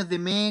diseños de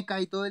mecha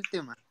y todo el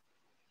tema.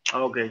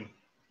 Ok.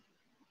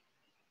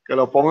 Que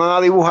lo pongan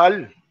a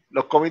dibujar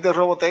los cómics de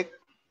Robotech.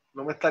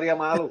 No me estaría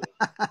malo.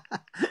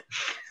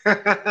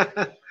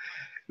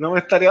 No me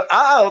estaría.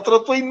 ¡Ah!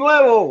 Otro tweet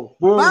nuevo.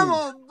 ¡Boom!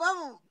 Vamos,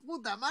 vamos,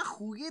 puta, más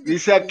juguetes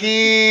Dice para la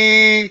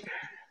gente. aquí.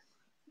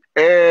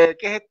 ¿Qué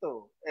es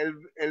esto?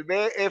 El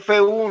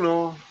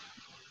BF1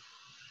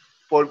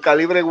 por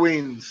Calibre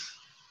Wins.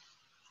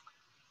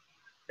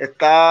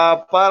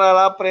 Está para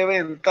la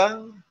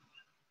preventa.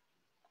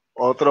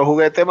 Otro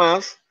juguete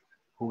más.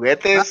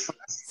 Juguetes,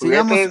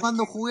 Sigamos juguetes,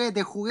 sumando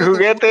juguetes, juguetes,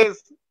 juguetes.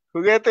 juguetes,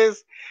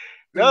 juguetes.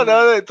 No,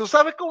 Tengo no, tú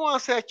sabes cómo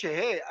hace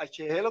HG.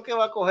 HG lo que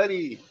va a coger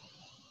y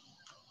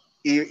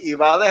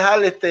va a dejar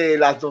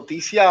las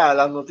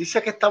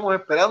noticias que estamos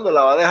esperando,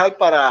 la va a dejar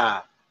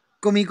para.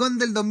 Comic Con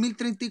del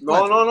 2034.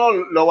 No, no, no,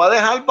 lo va a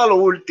dejar para lo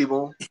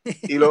último.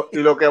 Y lo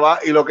que va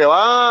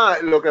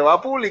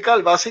a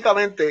publicar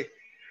básicamente.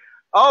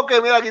 Ah, ok,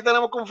 mira, aquí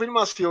tenemos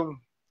confirmación.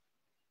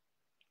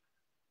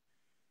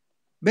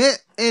 Ve,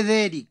 es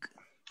de Eric.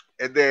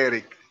 Es de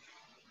Eric.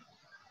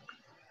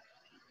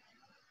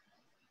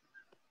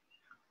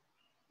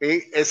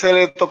 Y ese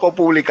le tocó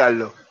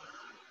publicarlo.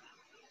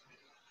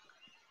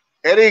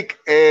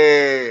 Eric,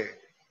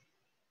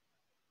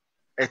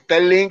 está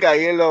el link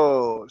ahí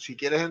si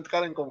quieres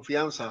entrar en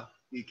confianza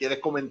y quieres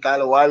comentar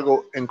o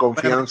algo en Para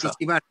confianza.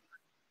 participar.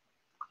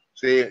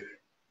 Sí,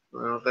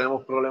 no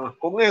tenemos problemas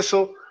con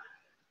eso.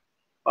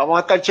 Vamos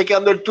a estar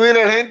chequeando el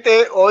Twitter,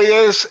 gente. Hoy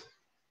es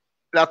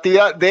la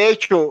actividad. De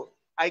hecho,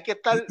 hay que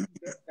estar.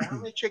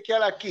 Déjame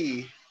chequear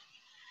aquí,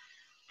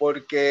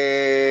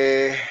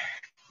 porque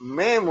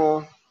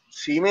Memo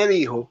sí me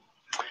dijo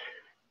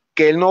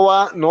que él no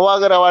va a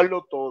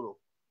grabarlo todo.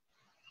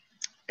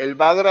 Él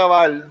va a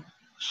grabar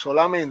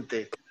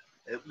solamente.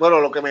 Bueno,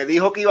 lo que me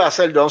dijo que iba a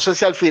hacer, yo no sé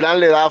si al final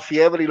le da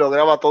fiebre y lo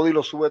graba todo y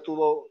lo sube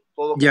todo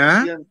como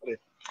 ¿Ya?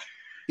 siempre.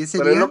 ¿Qué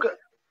Pero sería?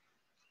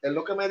 él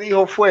lo que me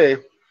dijo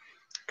fue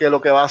que lo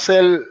que va a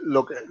hacer,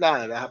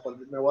 nada,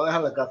 me voy a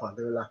dejar las gafas,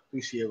 de verdad,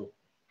 estoy ciego.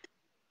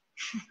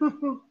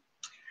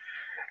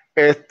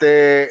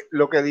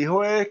 Lo que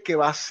dijo es que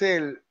va a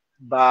hacer,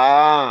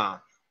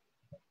 va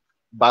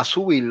a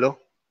subirlo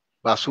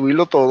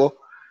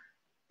todo,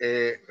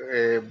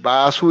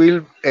 va a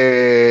subir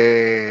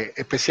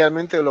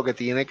especialmente lo que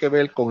tiene que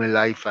ver con el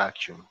live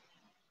action.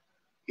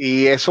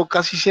 Y eso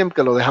casi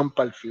siempre lo dejan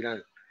para el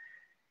final.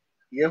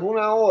 Y es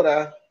 1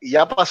 hora y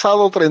ya ha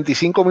pasado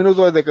 35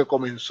 minutos desde que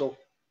comenzó.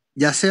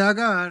 Ya se va a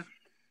acabar.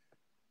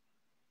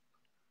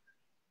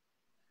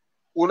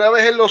 una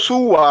vez él lo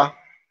suba,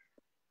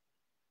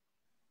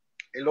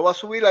 él lo va a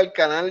subir al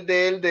canal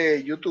de él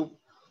de YouTube.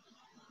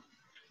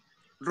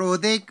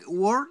 Robotech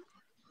World,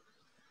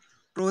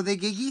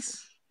 Robotech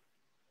X.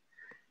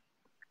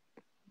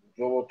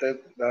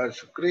 Robotech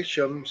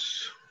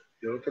Subscriptions.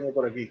 Yo lo tengo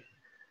por aquí.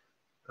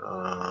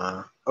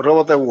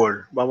 Robotech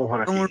World. Vamos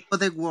por Como aquí.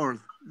 Robotech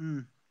World.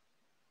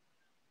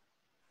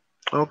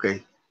 Ok.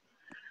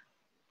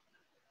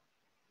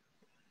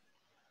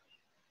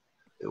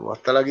 Voy a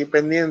estar aquí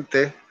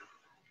pendiente.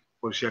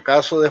 Por si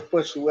acaso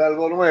después sube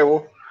algo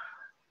nuevo.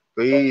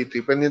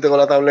 Estoy pendiente con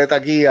la tableta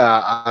aquí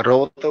a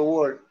Robotech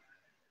World.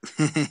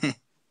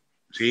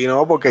 Sí,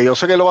 no, porque yo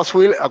sé que lo va a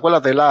subir.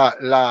 Acuérdate, es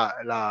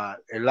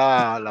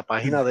la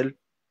página de él.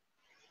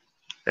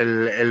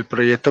 El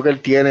proyecto que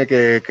él tiene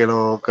que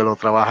lo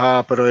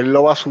trabaja, pero él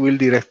lo va a subir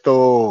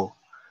directo.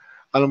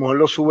 A lo mejor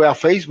lo sube a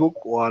Facebook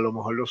o a lo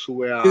mejor lo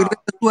sube Yo creo a. que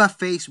tú a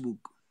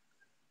Facebook.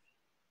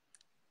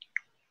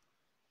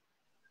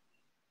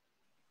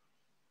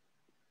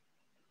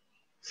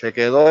 Se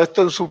quedó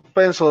esto en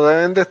suspenso.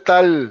 Deben de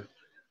estar.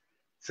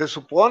 Se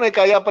supone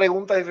que haya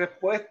preguntas y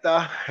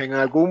respuestas en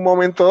algún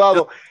momento Los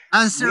dado.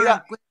 answer Mira,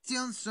 and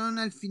questions son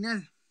al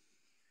final.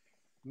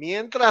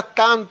 mientras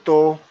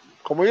tanto,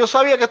 como yo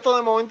sabía que esto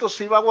de momento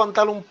se iba a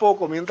aguantar un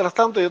poco, mientras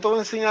tanto, yo te voy a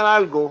enseñar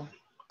algo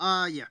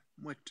Ah, ya,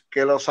 muestra.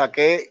 que lo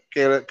saqué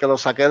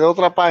de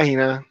otra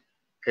página.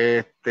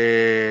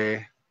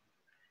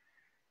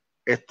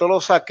 Esto lo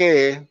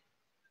saqué.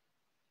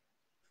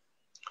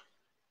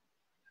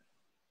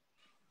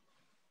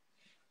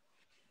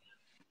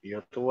 Y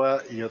yo te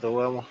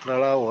voy a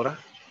mostrar ahora.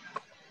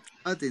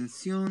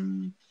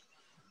 Atención.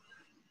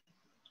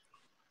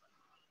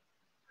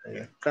 Ahí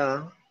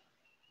está.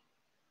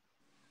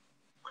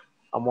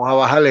 Vamos a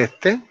bajar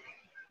este.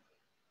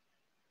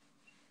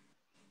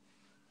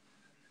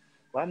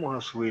 Vamos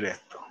a subir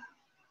esto.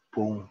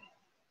 Pum.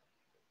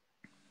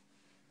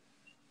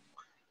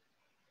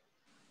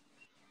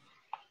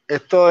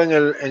 Esto en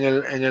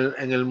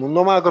el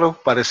mundo macro,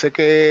 parece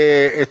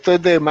que esto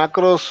es de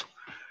Macros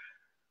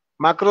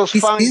 ¿Qué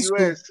es Fan eso?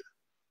 US.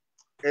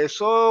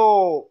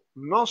 Eso,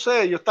 no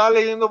sé, yo estaba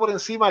leyendo por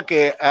encima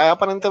que hay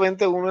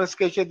aparentemente unos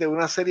sketches de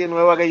una serie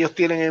nueva que ellos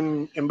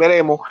tienen en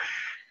Veremos.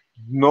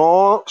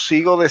 No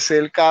sigo de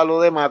cerca lo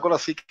de macro,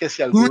 así que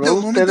si alguno de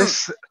Un momento.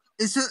 ustedes.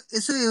 ¿Eso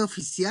es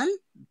oficial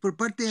por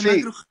parte de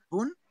Macro Sí,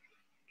 Japón?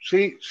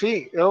 sí,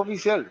 sí, es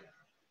oficial.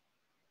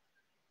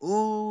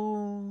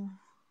 Oh.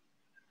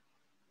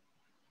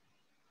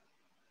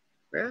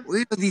 ¿Eh?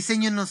 Oye, los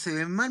diseños no se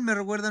ven mal, me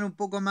recuerdan un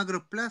poco a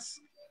Macros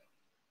Plus.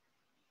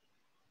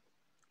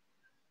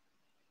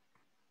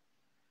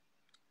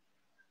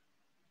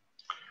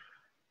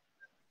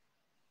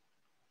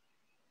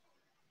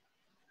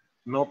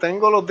 No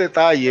tengo los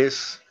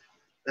detalles.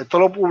 Esto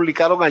lo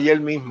publicaron ayer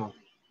mismo.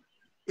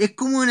 Es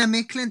como una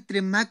mezcla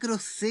entre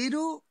Macros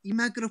Zero y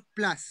Macros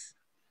Plus.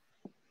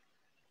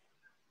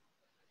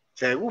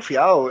 Se ve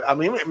gufiado. A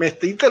mí me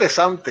está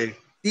interesante.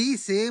 Sí,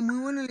 se ve muy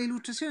buenas las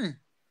ilustraciones.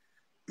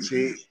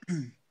 Sí.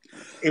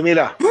 Y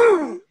mira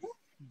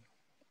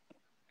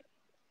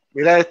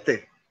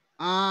este.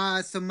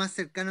 Ah, son más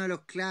cercanos a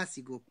los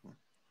clásicos, po.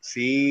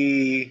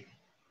 Sí,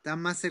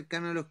 Están más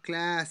cercanos a los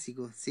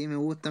clásicos. Sí, me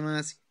gusta más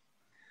así.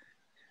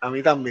 a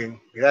mí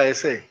también. Mira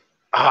ese.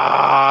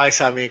 Ah,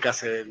 esa meca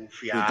se ve Total.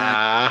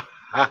 gufiada.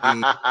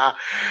 Sí.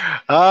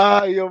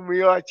 Ay, Dios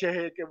mío,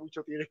 HG, que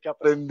mucho tienes que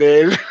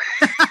aprender.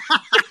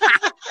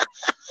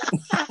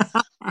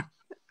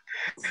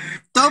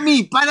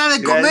 Tommy, para de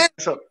Mira comer.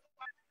 eso.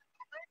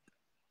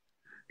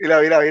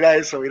 Mira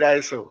eso, mira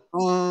eso.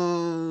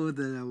 Oh,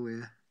 de la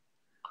wea.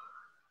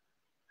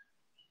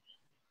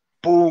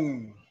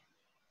 ¡Pum!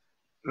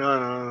 No,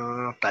 no, no,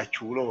 no, está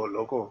chulo,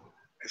 loco.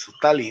 Eso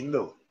está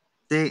lindo.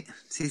 Sí,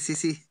 sí, sí,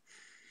 sí.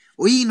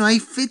 Oye, ¿no hay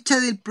fecha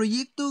del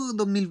proyecto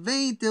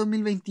 2020,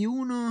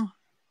 2021?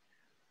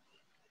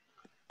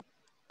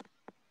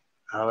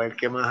 A ver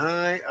qué más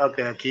hay. Ok,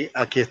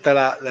 aquí está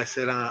la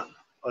escena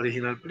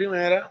original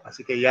primera.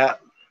 Así que ya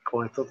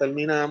con esto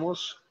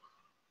terminamos.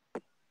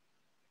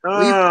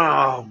 Oye,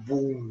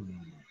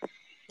 Boom.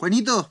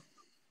 Juanito,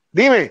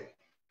 Dime.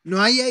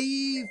 ¿no hay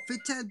ahí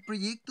fecha del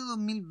proyecto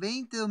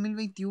 2020,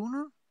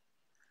 2021?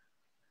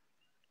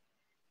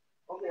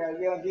 Ok,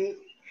 alguien aquí.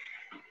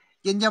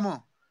 ¿Quién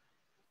llamó?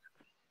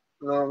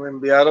 No, me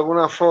enviaron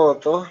una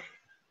foto.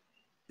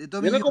 De Yo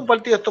Tommy no he John.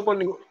 compartido esto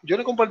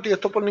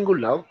por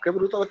ningún lado. Qué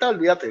bruto que está,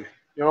 olvídate.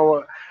 Yo no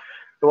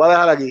lo voy a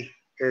dejar aquí.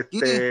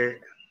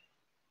 ¿Qué?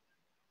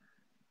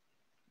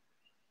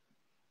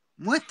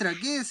 Muestra,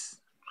 ¿qué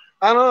es?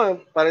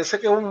 No, parece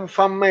que es un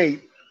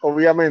fanmade,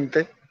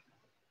 obviamente.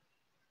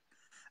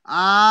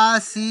 Ah,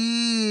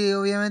 sí,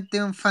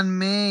 obviamente un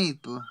fanmade,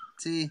 pues.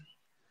 Sí.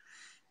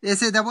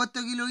 Ese te apuesto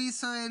que lo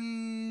hizo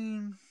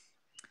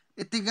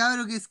este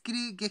cabro que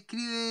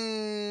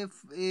escribe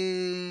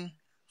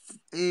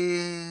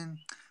eh,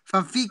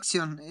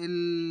 fanfiction.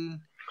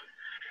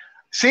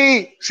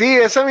 Sí, sí,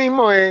 ese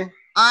mismo es.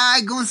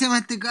 Ay, ¿cómo se llama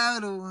este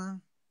cabro,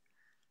 weón?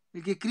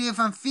 El que escribe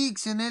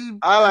fanfiction,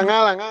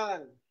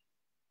 Alan.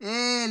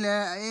 Él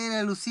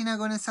alucina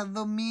con esas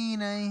dos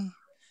minas ahí.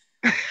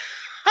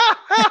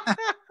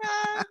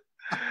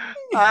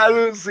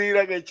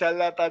 Alucina que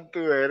charlatán tú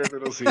eres, tú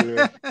no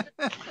sirves.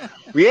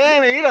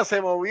 Viene, mira,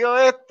 se movió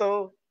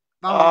esto.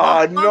 Vamos, vamos,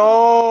 ¡Ah, vamos.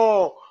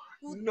 no!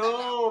 Puta la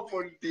No,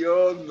 por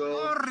Dios, wea,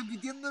 no.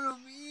 repitiendo lo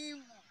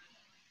mismo.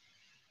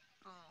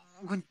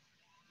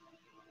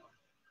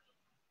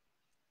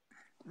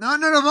 No,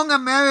 no lo pongas,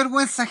 me da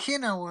vergüenza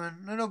ajena,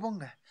 weón. No lo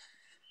pongas.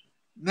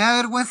 Me da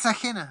vergüenza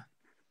ajena.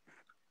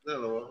 No,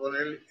 lo voy a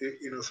poner,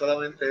 y no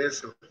solamente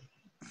eso,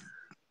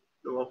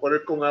 lo voy a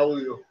poner con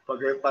audio, para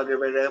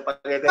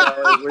que te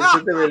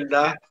avergüences de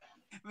verdad.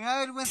 Me da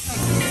vergüenza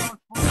ajena,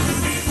 por favor.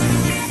 No puedo.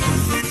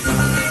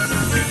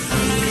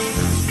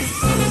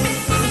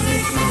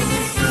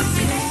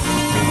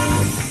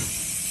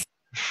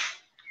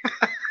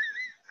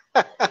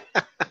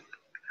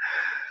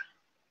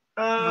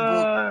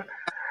 Ah,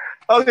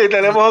 ok,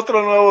 tenemos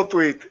otro nuevo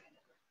tweet.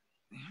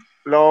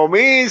 Lo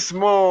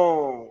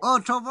mismo.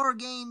 Otro board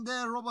game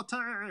de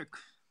Robotech.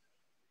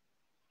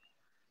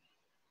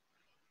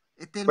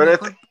 Este es el Pero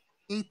mejor que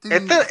he visto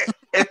en mi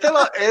este,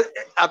 vida.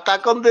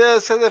 Attack on the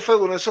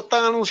CDF1, eso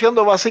están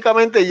anunciando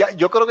básicamente, ya,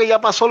 yo creo que ya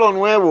pasó lo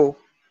nuevo.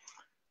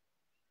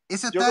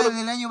 Eso Yo está creo,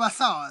 desde el año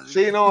pasado. Así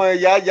sí, que no,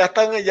 ya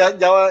están,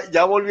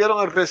 ya volvieron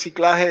al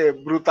reciclaje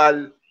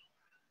brutal.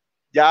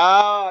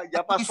 Ya que se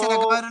le pasó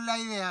acabaron las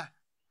ideas.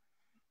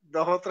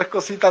 dos o tres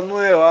cositas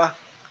nuevas.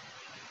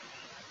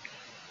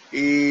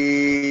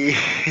 Y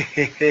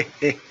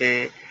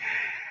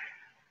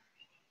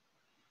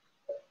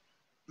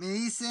Me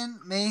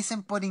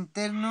dicen por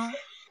interno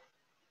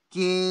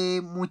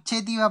que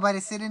Muchetti va a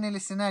aparecer en el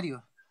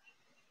escenario.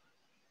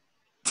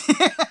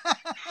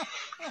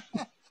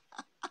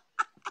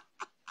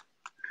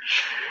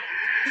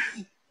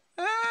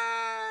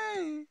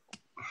 Ay.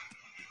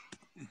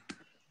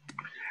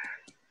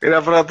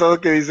 era para todos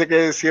que dice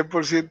que es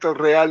 100%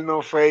 real,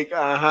 no fake.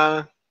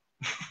 Ajá.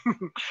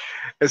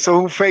 Eso es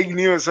un fake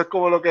news, eso es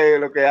como lo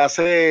que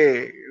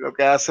hace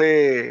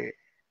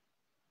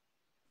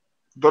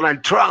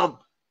Donald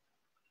Trump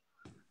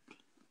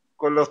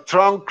con los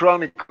Trump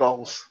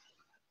Chronicles.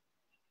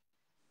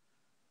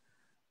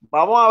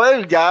 Vamos a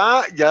ver,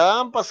 ya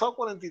han pasado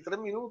 43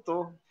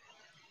 minutos.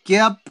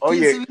 Queda 15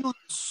 Oye,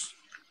 minutos.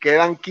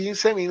 quedan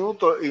 15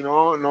 minutos y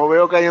no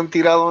veo que hayan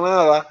tirado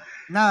nada.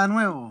 Nada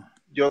nuevo.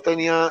 Yo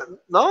tenía,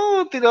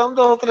 no, tiraron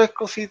dos o tres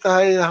cositas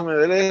ahí, déjame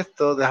ver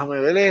esto, déjame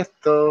ver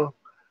esto.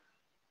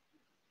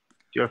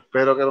 Yo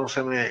espero que no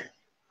se me...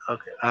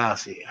 Okay. Ah,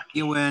 sí, Qué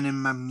aquí. weón es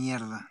más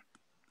mierda.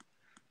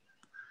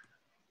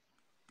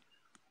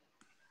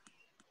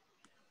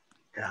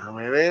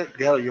 Déjame ver,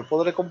 claro, yo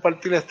podré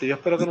compartir esto, yo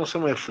espero que no se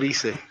me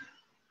frise.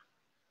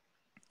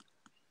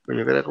 Pues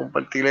yo quería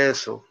compartir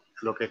eso,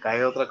 lo que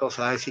cae otra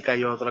cosa, a ver si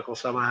cayó otra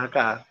cosa más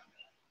acá.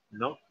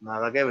 No,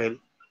 nada que ver.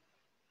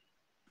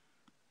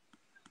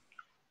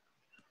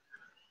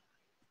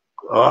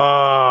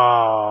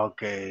 Oh,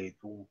 ok,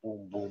 boom,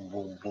 boom, boom,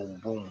 boom,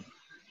 boom, boom.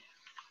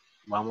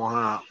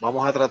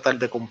 Vamos a tratar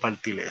de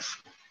compartir eso.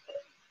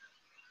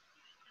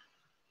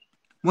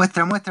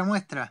 Muestra, muestra,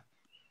 muestra.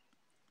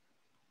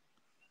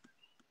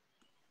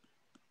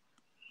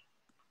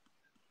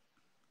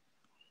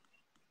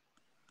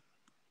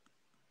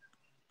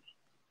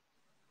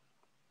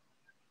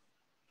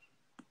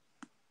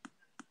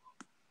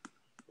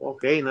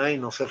 Ok, nice,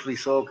 no se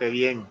frizó, qué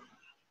bien.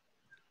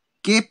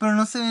 ¿Qué? Pero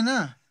no se ve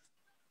nada.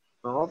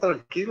 No,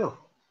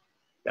 tranquilo.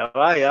 Ya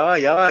va, ya va,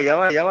 ya va, ya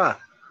va, ya va.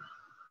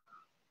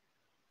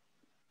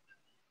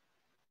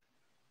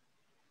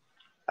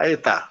 Ahí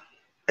está.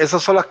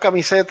 Esas son las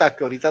camisetas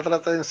que ahorita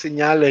traté de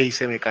enseñarles y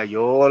se me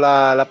cayó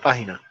la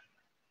página.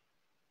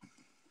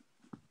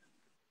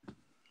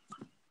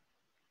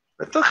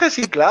 Esto es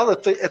reciclado,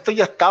 esto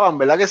ya estaban,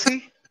 ¿verdad que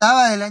sí?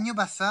 Estaba del año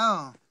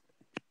pasado.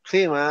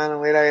 Sí,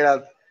 mano, mira,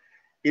 mira.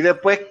 Y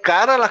después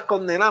cara las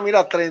condenas,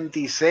 mira,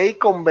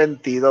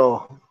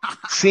 36,22.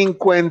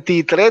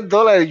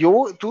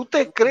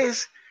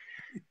 $53.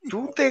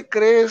 ¿Tú te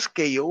crees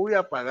que yo voy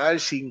a pagar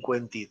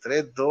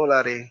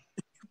 $53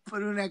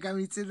 Por una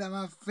camiseta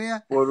más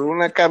fea. por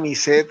una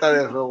camiseta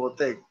de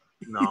Robotech?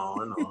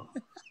 No, no.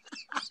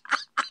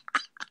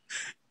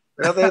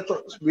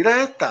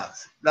 Mira esta,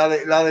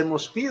 la de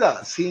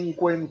Mospida,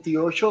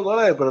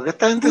 $58. ¿Pero qué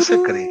esta gente se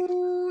cree?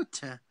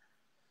 Pucha.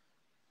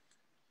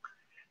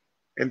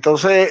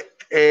 Entonces,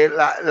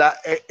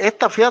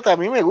 esta fíjate, a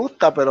mí me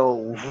gusta, pero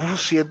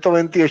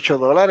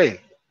 $128.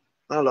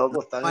 No,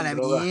 loco, están A en la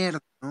droga. mierda,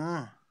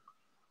 no.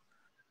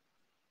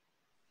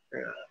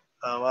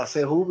 La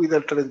base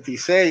Júpiter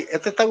 36.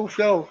 Este está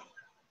bufiado.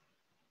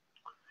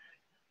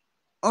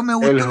 Oh, me El,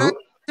 gustó la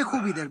de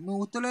Júpiter. Me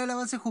gustó la de la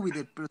base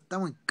Júpiter, pero está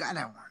muy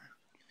cara, weón.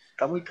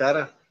 está muy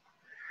cara.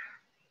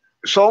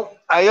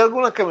 Hay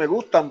algunas que me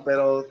gustan,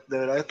 pero de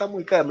verdad está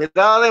muy cara. Mira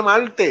la de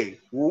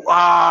Marte.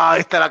 Esta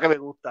es la que me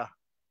gusta.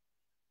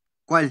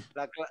 ¿Cuál?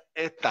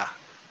 Esta,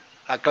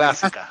 la La clásica.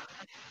 clásica.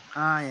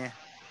 Ah, ya.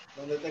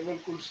 Donde tengo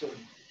el cursor.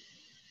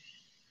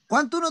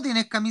 ¿Cuánto no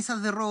tienes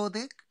camisas de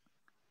Robotech?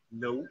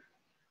 No.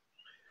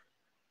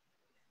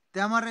 Te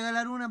vamos a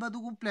regalar una para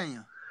tu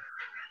cumpleaños.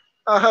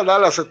 Ajá,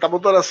 dale,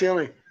 aceptamos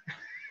donaciones.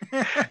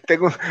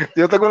 Tengo,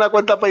 yo tengo una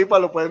cuenta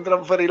PayPal, lo pueden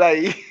transferir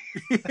ahí.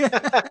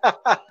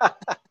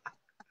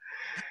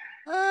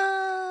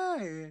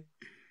 Ay.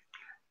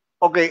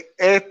 Ok,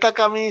 esta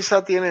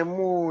camisa tiene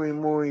muy,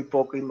 muy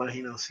poca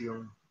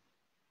imaginación.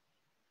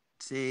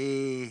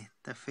 Sí,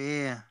 está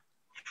fea.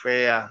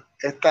 Fea.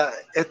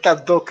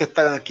 Estas dos que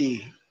están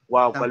aquí.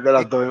 Wow, Tan ¿cuál de fea.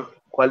 las dos?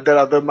 ¿Cuál de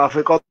las dos es más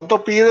fea?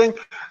 ¿Cuánto piden?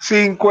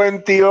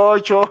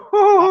 58.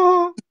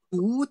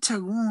 Pucha,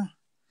 ¿cómo?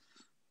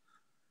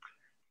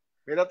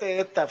 Mírate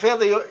esta.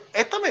 Fíjate,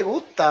 esta me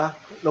gusta.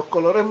 Los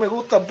colores me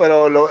gustan,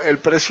 pero el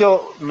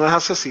precio no es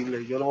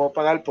accesible. Yo no voy a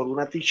pagar por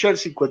una t-shirt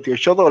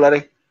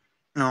 $58.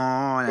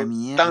 No, la ¿Están,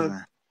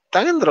 mierda.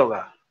 están en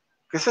droga?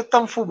 ¿Qué se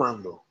están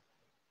fumando?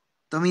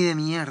 Tommy de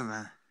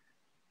mierda.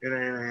 Mira,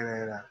 mira, mira,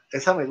 mira.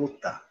 Esa me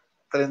gusta.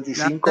 treinta y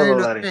La cinco dan en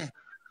los dólares. tres.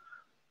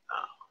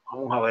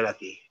 Vamos a ver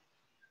aquí.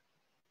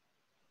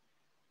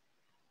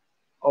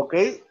 Ok,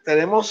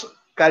 tenemos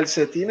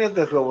calcetines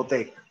de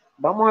Robotech.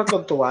 Vamos a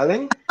cuánto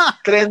valen. Voy a-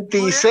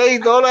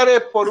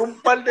 $36 por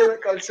un par de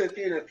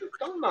calcetines. Esto es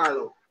tan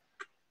malo.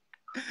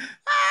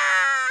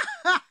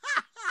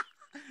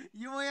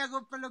 Yo voy a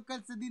comprar los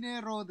calcetines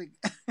de Robotech.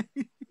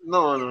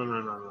 No, no,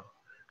 no, no, no.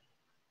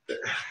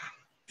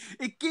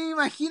 Es que me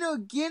imagino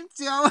quién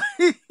se va a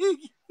poner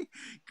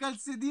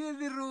calcetines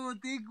de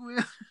Robotech,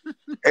 weón.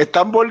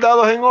 Están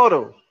bordados en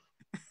oro.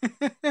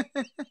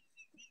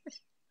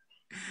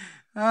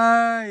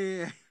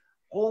 Ay.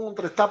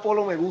 Contra esta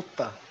polo me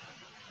gusta.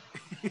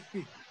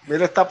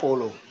 Mira esta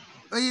polo.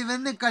 Oye,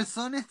 ¿venden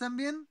calzones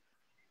también?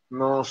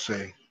 No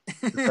sé.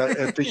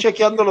 Estoy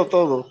chequeándolo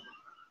todo.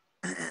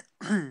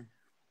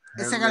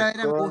 Esa El calavera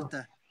me esto,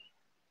 gusta.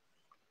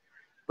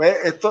 pues,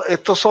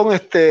 estos son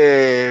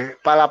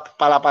para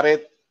la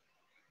pared.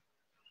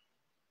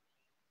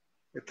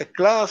 Este es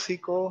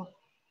clásico.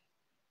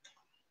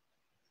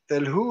 Este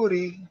es el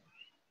hoodie.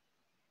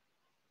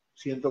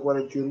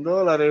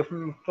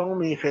 $141.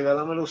 Tommy,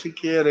 regálamelo si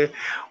quieres.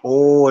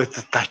 Oh, este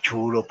está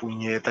chulo,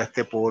 puñeta,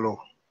 este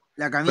polo.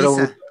 La Pero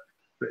camisa.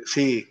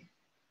 sí,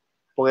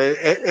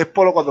 porque es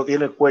polo cuando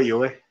tiene el cuello,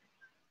 ¿ves?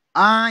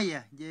 Ah,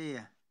 ya, ya,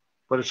 ya.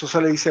 Por eso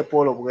se le dice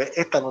polo, porque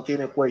esta no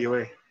tiene cuello,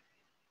 ¿ves?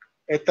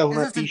 Esta es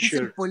una Esas se le dicen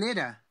t-shirt.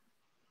 polera.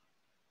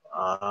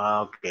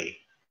 Ah, ok.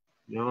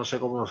 Yo no sé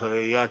cómo se le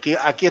dice.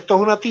 Aquí esto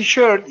es una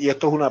t-shirt y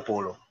esto es una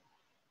polo.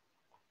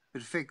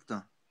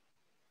 Perfecto.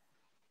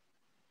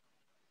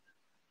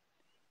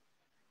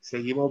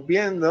 Seguimos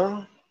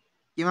viendo.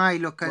 ¿Qué más? ¿Y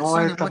los Vamos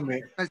a calzones? estas.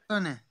 Muestra los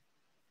calzones.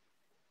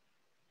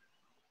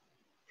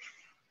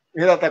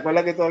 Mira, ¿te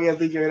acuerdas que tú habías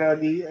dicho que era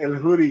aquí el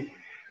hoodie?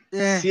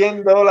 Eh,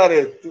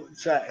 $100. O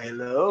sea,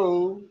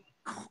 hello.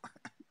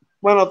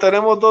 Bueno,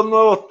 tenemos dos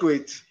nuevos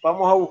tweets.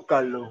 Vamos a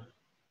buscarlo.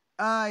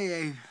 ay,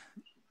 ay.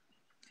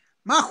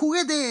 ¡Más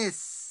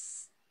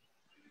juguetes!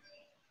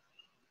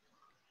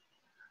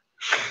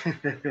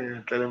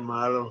 Este es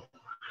malo.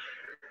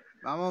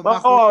 Vamos,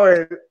 más Vamos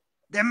juguetes. a ver.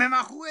 ¡Denme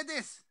más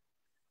juguetes!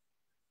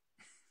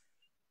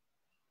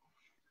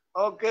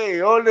 Ok,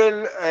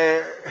 order.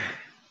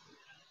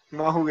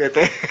 Más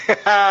juguete.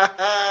 ¡Ah!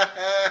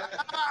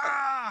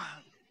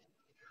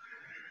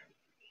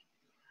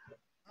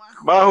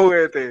 ¡Más Más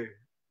juguetes!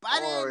 juguete.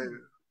 Vamos a ver.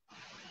 ¡Paren!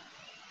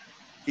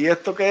 ¿Y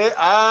esto qué es?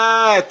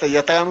 Ah, ya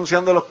están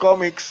anunciando los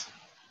cómics.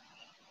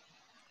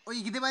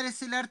 Oye, ¿qué te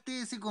parece el arte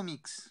de ese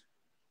cómics?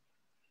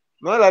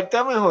 No, el arte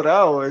ha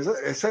mejorado.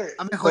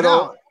 ¿Ha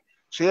mejorado? Pero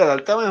sí, el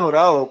arte ha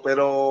mejorado,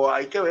 pero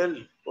hay que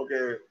ver. Porque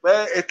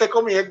este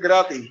cómic es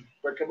gratis.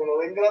 Porque me lo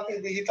ven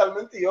gratis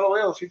digitalmente y yo lo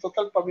veo. Sí,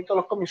 total, para mí todos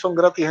los cómics son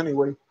gratis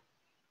anyway.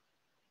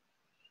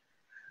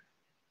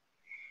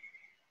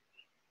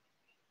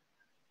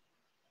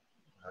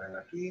 A ver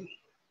aquí.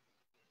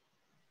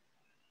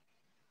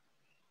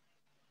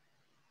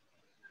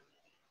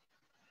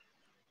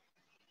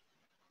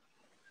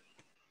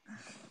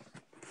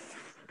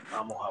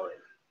 Vamos a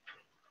ver.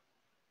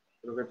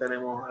 Creo que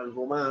tenemos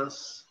algo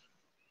más.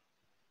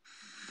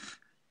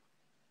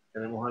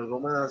 Tenemos algo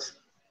más.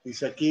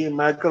 Dice aquí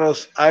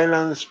Macros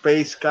Island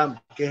Space Camp.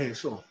 ¿Qué es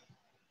eso?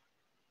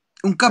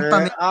 Un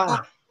campamento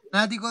Ah,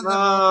 fanáticos de robots.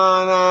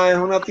 no, no, es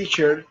una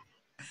t-shirt.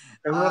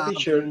 Es una Ah,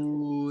 t-shirt.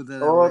 puta la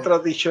wea.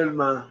 Otra t-shirt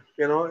más.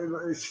 Que no,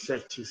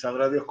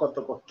 sabrá Dios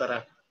cuánto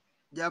costará.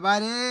 Ya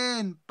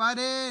paren,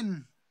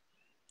 paren.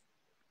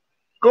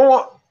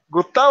 ¿Cómo?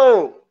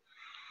 Gustavo,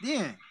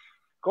 Dime.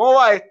 ¿cómo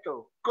va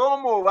esto?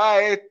 ¿Cómo va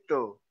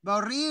esto? Va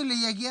horrible,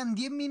 ya quedan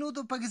 10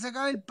 minutos para que se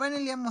acabe el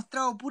panel y han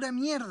mostrado pura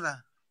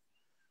mierda.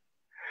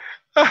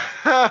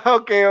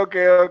 Ok, ok,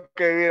 ok.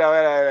 Mira,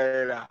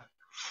 mira, mira.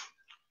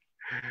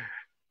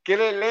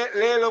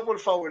 Léelo, por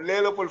favor,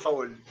 léelo, por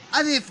favor.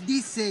 Adef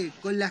dice,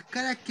 con las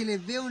caras que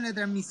les veo en la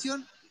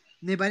transmisión,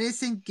 me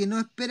parecen que no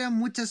esperan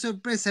mucha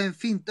sorpresa. En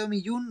fin,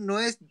 Tommy Jun no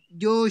es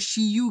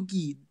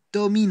Yoshiyuki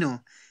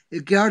Tomino,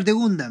 el creador de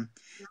Gundam.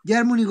 Y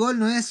Harmony Gold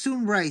no es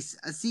Sunrise,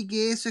 así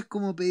que eso es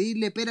como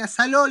pedirle peras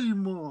al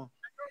olmo.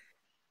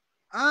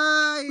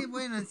 Ay,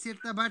 bueno, en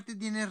cierta parte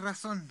tienes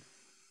razón.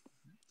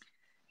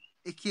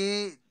 Es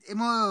que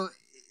hemos.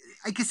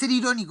 hay que ser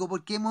irónico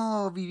porque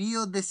hemos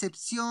vivido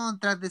decepción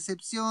tras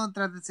decepción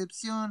tras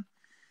decepción.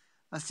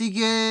 Así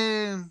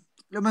que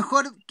lo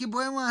mejor que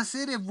podemos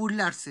hacer es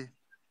burlarse.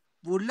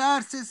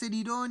 Burlarse, ser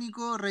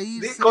irónico,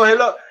 reírse.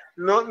 Cógelo,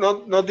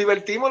 nos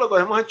divertimos, lo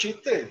cogemos a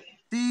chiste.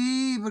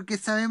 Sí, porque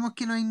sabemos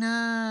que no hay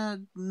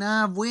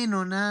nada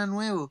bueno, nada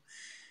nuevo.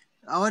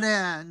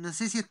 Ahora, no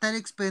sé si estar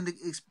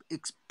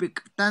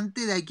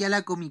expectante de aquí a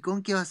la Comic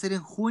Con que va a ser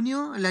en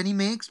junio, el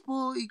Anime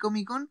Expo y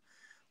Comic Con,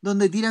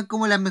 donde tiran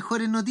como las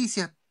mejores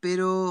noticias,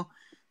 pero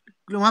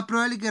lo más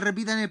probable es que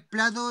repitan el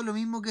plato lo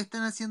mismo que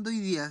están haciendo hoy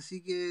día.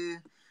 Así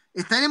que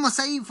estaremos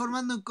ahí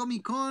informando en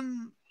Comic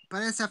Con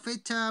para esa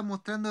fecha,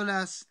 mostrando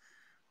las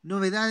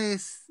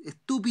novedades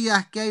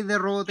estúpidas que hay de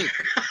Robotech.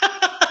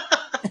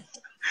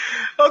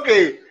 Ok,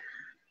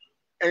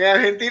 en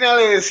Argentina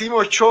le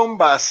decimos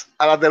chombas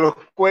a las de los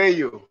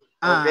cuellos. Ok,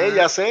 Ah,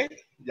 ya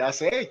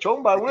sé,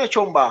 chomba, una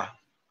chomba.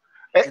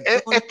 en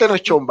todos Este no lados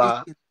es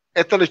chomba, dicen,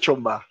 este no es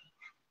chomba.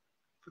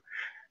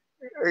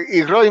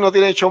 Y Roy no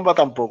tiene chomba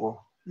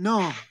tampoco.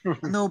 no,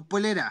 ando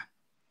polera.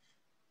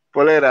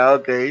 Polera,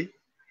 ok.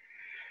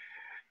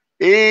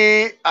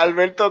 Y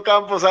Alberto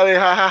Campos sale,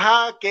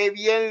 jajaja, qué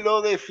bien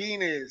lo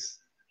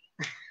defines.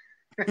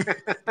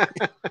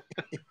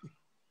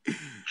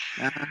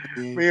 Ah,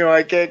 bien. Mío,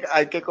 hay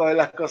que coger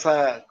las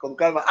cosas con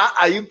calma. Ah,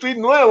 hay un tweet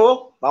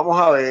nuevo. Vamos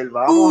a ver,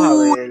 vamos a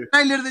ver.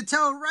 Trailer de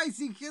Chao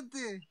Rising,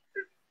 gente.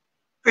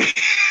 Las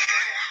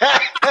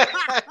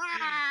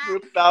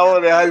Gustavo,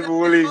 deja el poleras de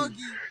bullying.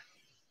 hockey.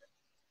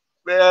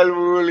 Deja el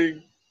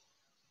bullying.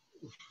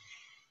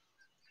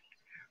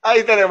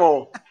 Ahí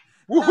tenemos.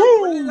 Las poleras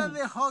 ¡Woohoo!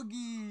 de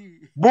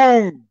hockey.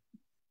 ¡Boom!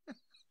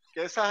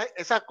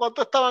 ¿Esas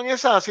cuánto estaban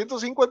esas? ¿A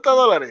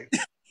 $150?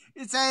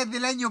 Esa es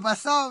del año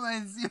pasado, más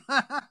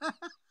encima.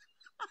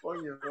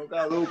 Coño, no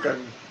caducan.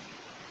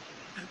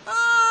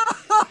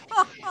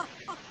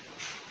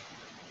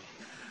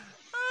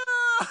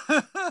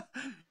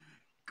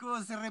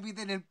 ¿Cómo se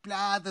repite en el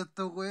plato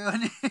estos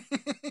hueones?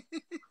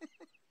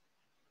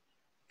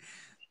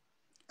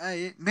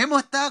 Ay, Memo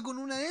estaba con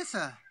una de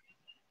esas.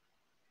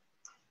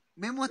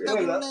 Memo Sí, está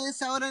con ¿verdad? una de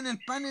esas ahora en el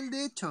panel,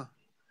 de hecho.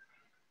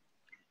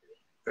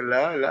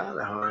 ¿Verdad? ¿Verdad?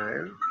 Déjame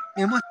ver.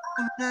 Memo está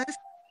con una de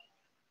esas.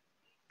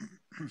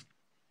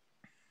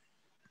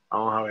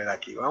 Vamos a ver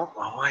aquí.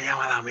 Vamos a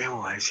llamar a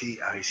Memo a ver si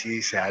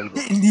dice algo.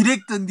 En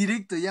directo,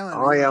 llámalo,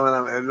 Vamos a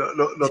llámalo. llamar a Memo.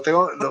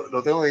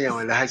 Lo tengo que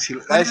llamar. A Pon ver el si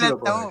lo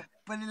coge. altavoz,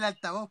 pon el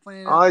altavoz, pon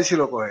el Vamos a ver si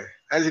altavoz. lo coge.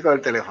 A ver si coge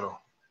el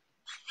teléfono.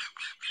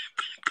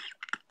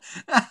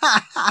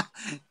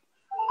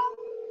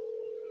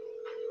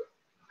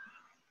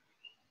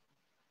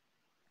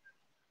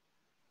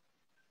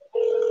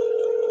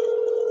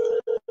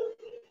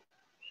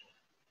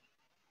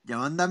 Ya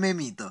manda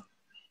Memito.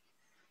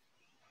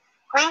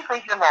 Please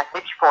leave your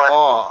message for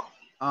Oh,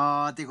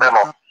 Oh, te Memo.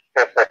 cortó.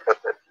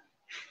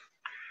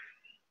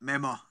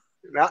 Memo.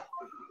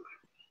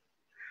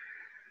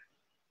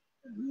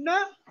 no,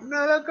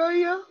 no lo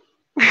cogió.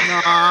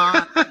 No,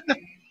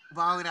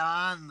 vamos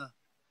grabando.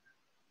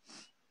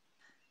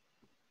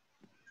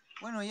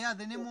 Bueno, ya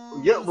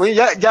tenemos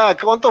Bueno, ya,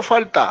 ¿cuánto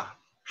falta?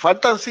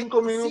 Faltan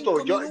 5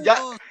 minutos. 5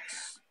 minutos.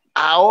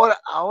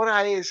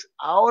 Ahora es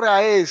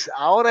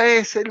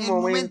el El momento.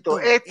 momento, el momento.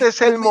 Este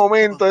es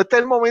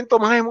el momento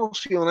más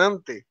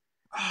emocionante.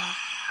 Ah,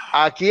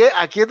 Aquí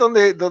es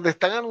donde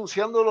están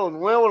anunciando lo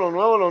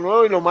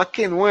nuevo y lo más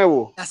que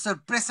nuevo. la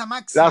sorpresa La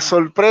máxima.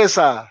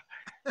 sorpresa.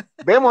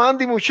 Vemos a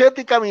Andy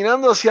Muschietti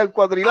caminando hacia el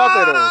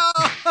cuadrilátero. ¡Ah!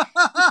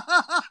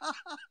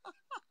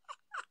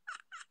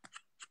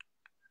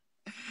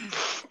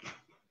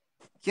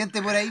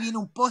 Gente, por ahí viene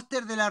un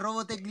póster de la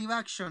Robotech Live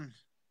Action.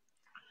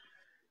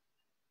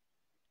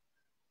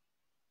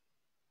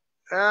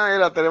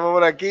 La tenemos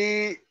por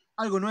aquí.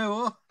 Algo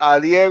nuevo. A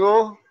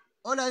Diego.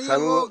 Hola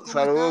Diego, ¿cómo estás?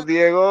 Saludos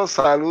Diego.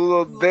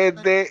 Saludos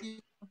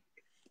desde.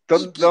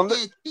 ¿Dónde?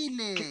 Iquique,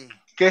 Chile.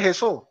 ¿Qué es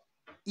eso?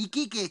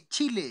 Iquique,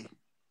 Chile.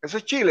 Eso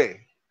es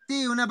Chile.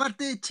 Sí, una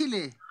parte de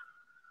Chile.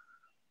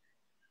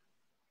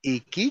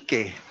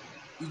 Iquique.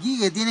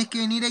 Iquique, tienes que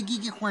venir a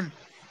Iquique, Juan,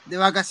 de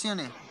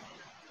vacaciones.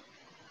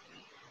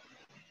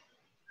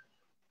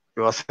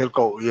 Yo, voy a hacer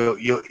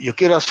yo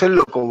quiero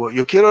hacerlo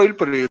yo quiero ir,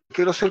 pero yo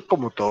quiero ser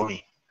como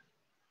Tony,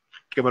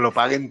 que me lo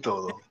paguen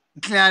todo.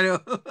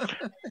 Claro.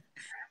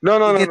 No,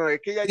 no,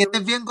 es que Que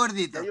estés bien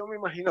gordito. ya yo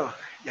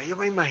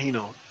me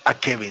imagino a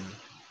Kevin.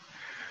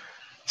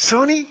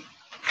 Sony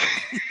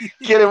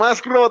quiere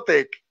más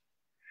Robotech.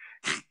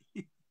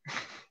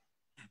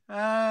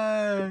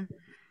 Ah,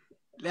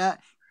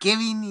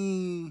 Kevin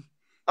y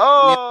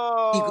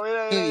Oh,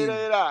 Kevin.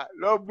 mira.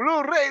 Los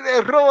Blu-ray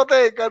de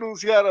Robotech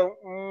anunciaron.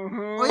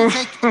 Oye,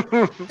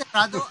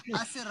 ¿sabes qué?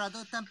 Hace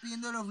rato están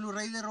pidiendo los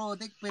Blu-ray de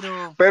Robotech,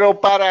 pero ¿Pero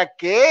para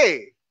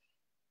qué?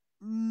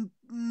 mm,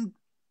 mm,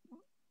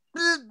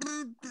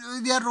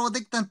 hoy día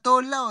Robotech está en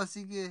todos lados,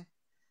 así que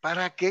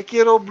 ¿Para qué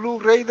quiero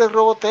Blu-ray de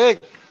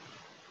Robotech?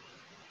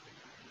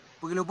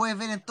 porque lo puedes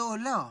ver en todos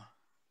lados.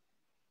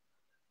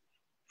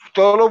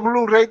 Todos los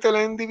Blu-ray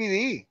tienen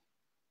DVD.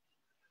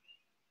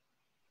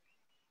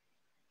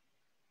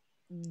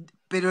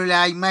 Pero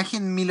la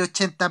imagen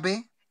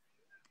 1080p.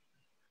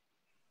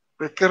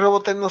 Pero es que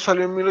Robotech no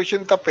salió en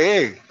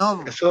 1080p.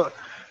 No,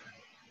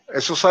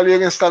 Eso salió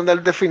en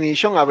Standard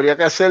Definition. Habría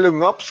que hacerle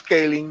un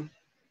upscaling.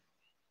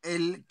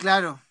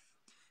 claro.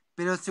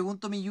 Pero según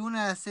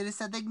Tomiyuna, al hacer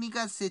esa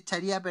técnica se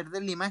echaría a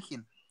perder la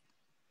imagen.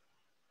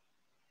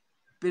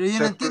 Pero yo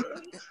no entiendo.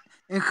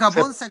 En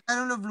Japón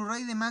sacaron los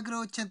Blu-ray de Macro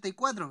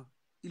 84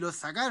 y los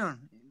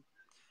sacaron.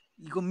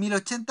 Y con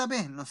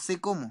 1080p, no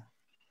sé cómo.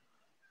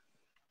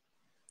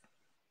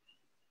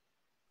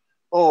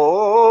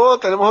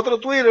 Tenemos otro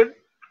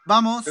Twitter.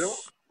 Vamos.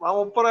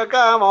 Vamos por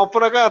acá,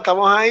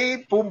 estamos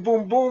ahí, pum,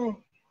 pum,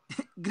 pum.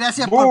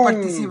 Gracias Boom. por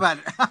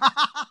participar.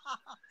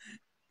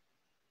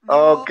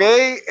 Ok,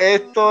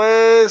 esto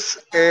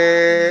es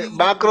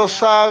Macro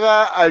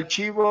Saga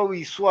Archivo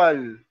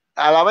Visual.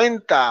 A la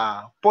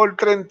venta por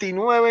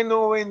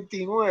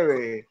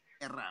 $39.99.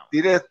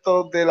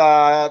 Directo de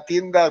la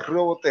tienda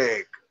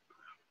Robotech.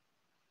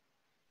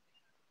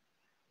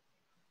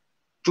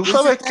 Tú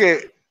sabes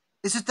que...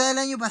 Eso está del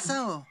año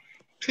pasado.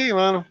 Sí,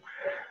 mano.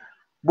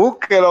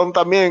 Búsquelo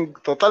también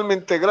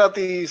totalmente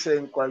gratis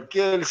en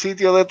cualquier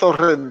sitio de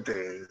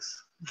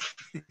torrentes.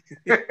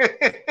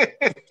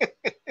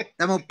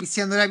 Estamos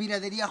auspiciando la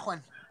piratería,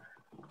 Juan.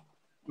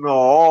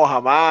 No,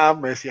 jamás.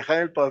 Me cierran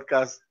el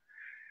podcast.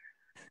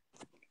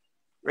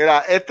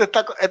 Mira, este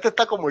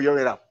está como yo,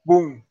 mira.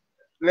 Boom.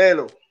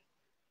 Léelo.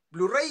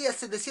 Blu-ray a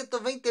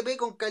 720p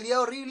con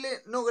calidad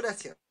horrible. No,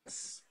 gracias.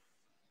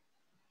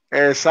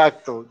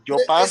 Exacto. Yo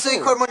paso. Eso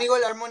dijo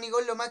Harmonigol.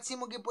 Harmonigol lo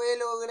máximo que puede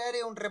lograr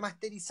es un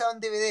remasterizado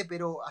en DVD,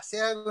 pero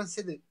hacer algo en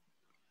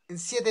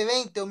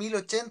 720 o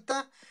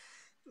 1080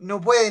 no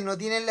pueden, no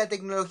tienen la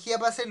tecnología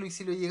para hacerlo, y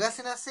si lo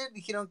llegasen a hacer,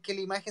 dijeron que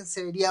la imagen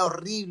se vería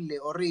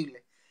horrible,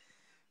 horrible.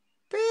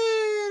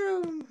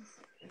 Pero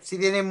si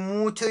tienen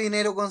mucho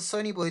dinero con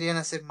Sony, podrían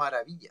hacer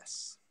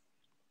maravillas.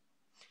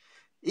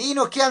 Y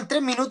nos quedan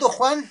 3 minutos,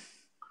 Juan.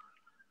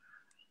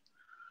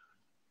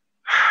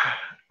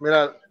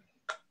 Mira.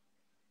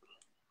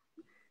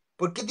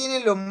 ¿Por qué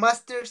tienen los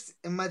masters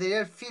en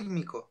material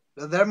fílmico?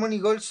 Los de Harmony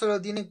Gold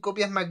solo tienen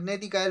copias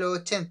magnéticas de los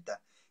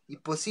 80.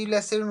 Imposible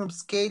hacer un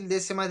upscale de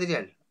ese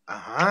material.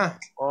 Ajá.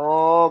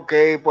 Ok,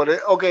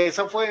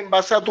 esa fue en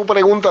base a tu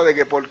pregunta de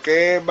que por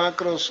qué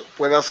Macros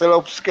puede hacer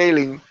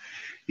upscaling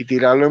y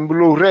tirarlo en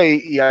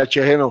Blu-ray y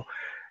HG no.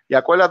 Y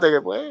acuérdate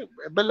que, pues,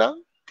 es verdad,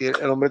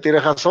 el hombre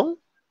tiene razón.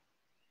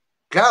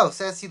 Claro, o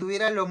sea, si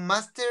tuvieran los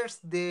masters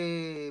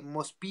de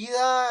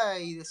Mospida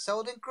y de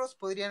Southern Cross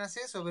podrían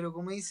hacer eso, pero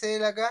como dice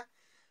él acá,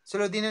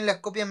 solo tienen las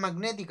copias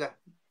magnéticas.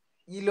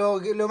 Y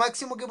lo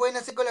máximo que pueden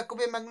hacer con las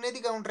copias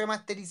magnéticas es un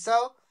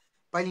remasterizado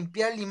para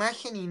limpiar la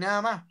imagen y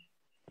nada más.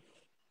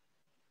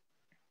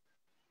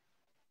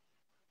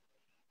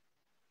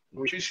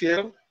 Mucho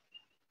hicieron.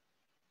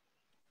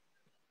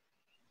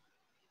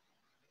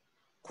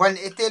 Juan,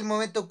 este es el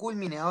momento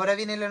culmine, ahora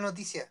viene la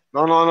noticia.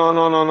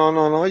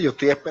 No, yo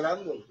estoy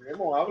esperando.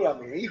 Memo,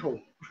 háblame, hijo.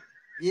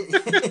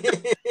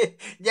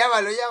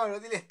 llámalo,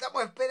 dile,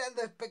 estamos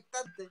esperando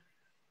expectantes.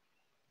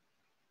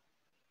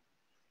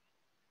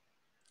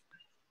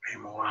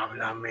 Memo,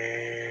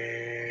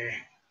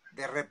 háblame.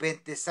 De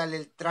repente sale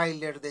el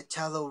tráiler de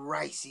Shadow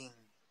Rising.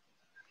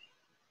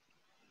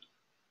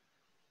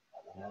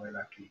 Vamos a ver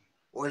aquí.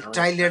 O el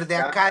tráiler de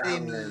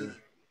Academy.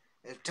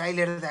 El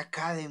tráiler de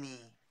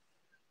Academy.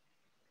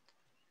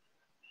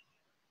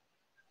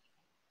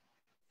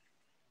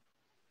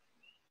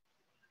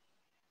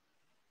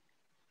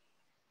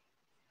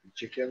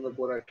 Chequeando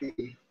por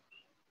aquí.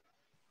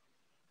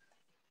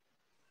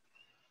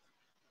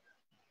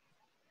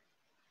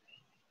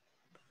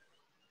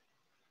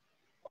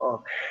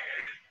 Ok.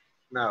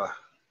 Nada.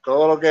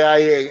 Todo lo que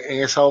hay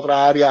en esa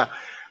otra área.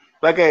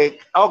 Ok,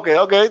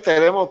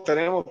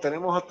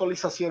 tenemos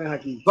actualizaciones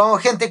aquí.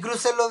 Vamos, gente,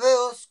 crucen los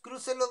dedos.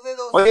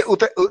 Oye,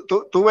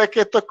 tú ves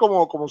que esto es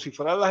como si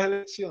fueran las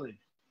elecciones.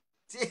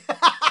 Sí.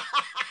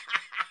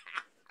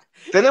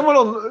 Tenemos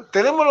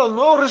los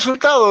nuevos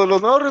resultados,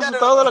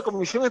 de la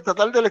Comisión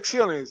Estatal de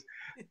Elecciones,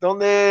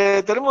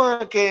 donde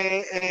tenemos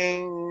que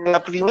en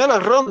la primera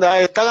ronda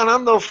está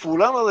ganando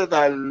fulano de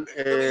tal.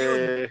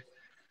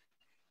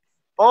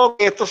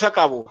 Esto se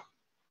acabó.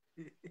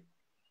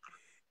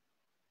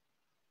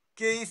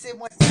 ¿Qué dice?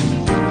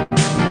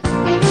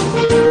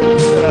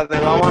 Espérate,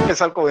 vamos a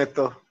empezar con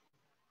esto.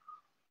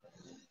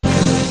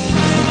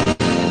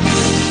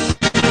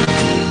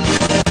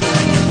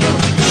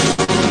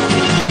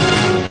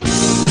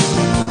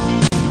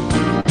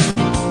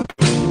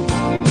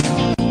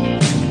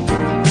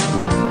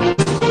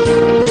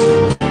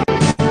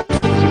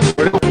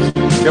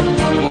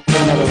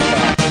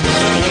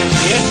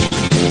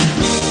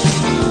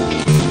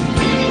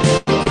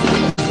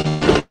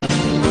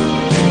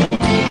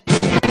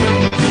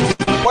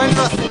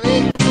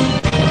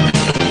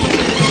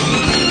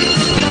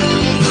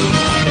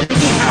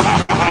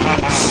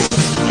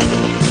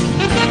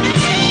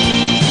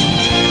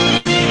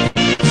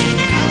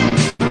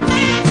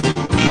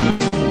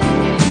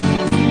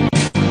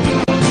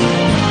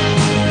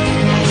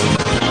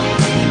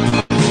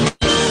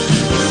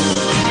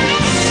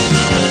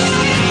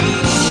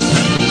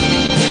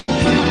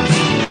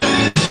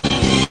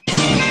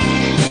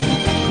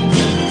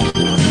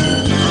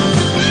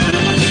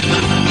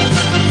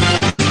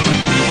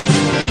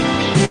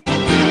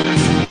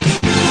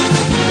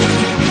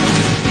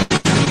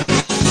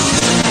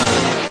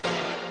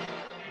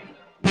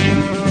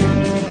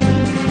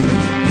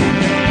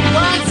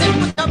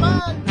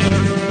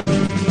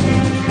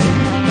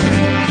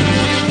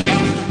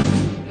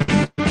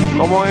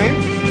 ¿Cómo es?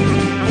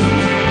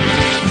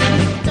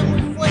 Está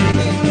muy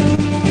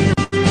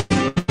fuerte.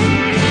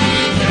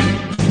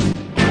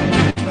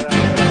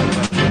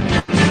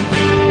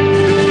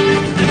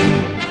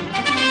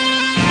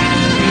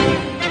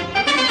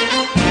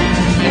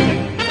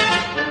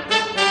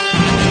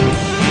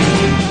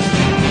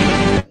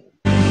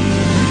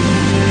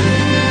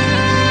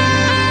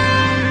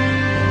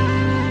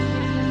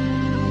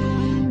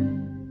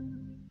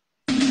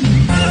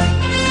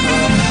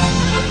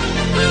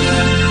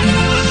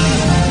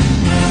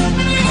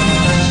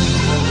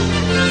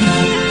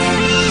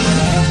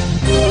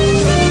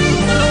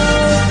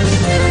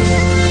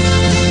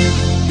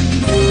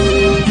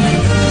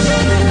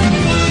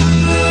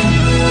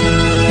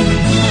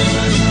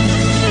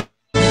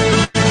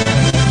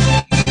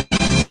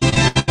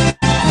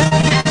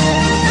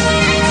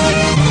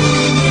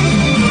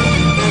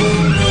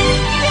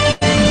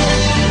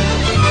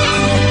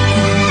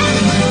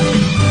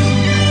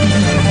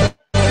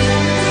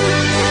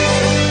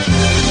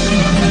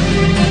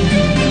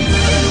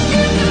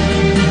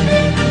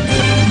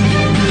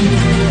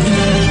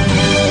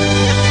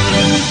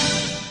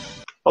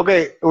 Ok,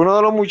 uno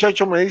de los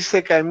muchachos me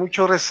dice que hay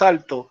mucho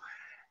resalto.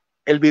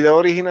 El video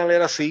original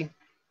era así.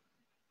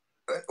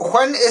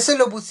 Juan, ¿ese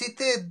lo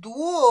pusiste tú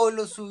o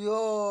lo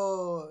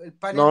subió el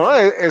panel? No,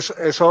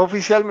 eso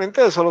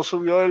oficialmente, eso lo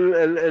subió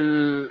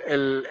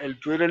el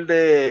Twitter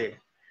de...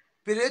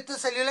 Pero esto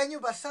salió el año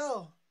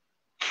pasado.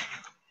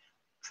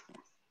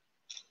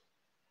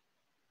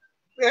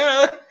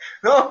 No,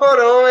 no,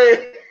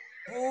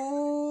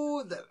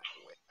 Puta la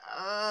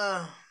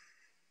weá.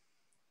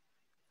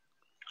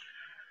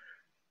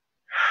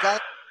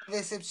 Cada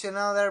vez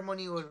decepcionado de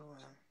Harmony World,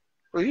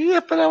 weón. y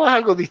esperabas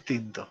algo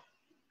distinto.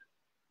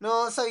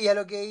 No sabía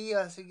lo que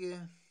iba, así que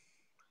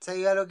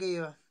sabía lo que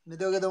iba. Me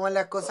tengo que tomar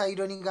las cosas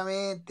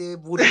irónicamente,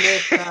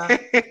 burlesca.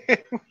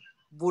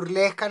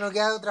 Burlesca no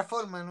queda de otra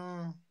forma,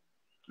 ¿no?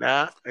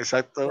 Ah,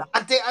 exacto.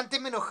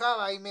 Antes me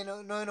enojaba y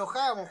nos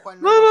enojábamos,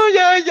 Juan. No, Nos no,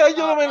 enojábamos. ya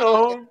yo no me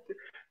enojo.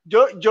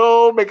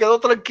 Yo me quedo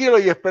tranquilo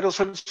y espero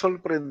ser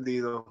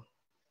sorprendido.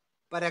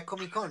 Para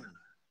Comic Con.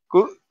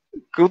 ¿Qué,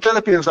 qué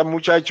ustedes piensan,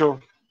 muchachos?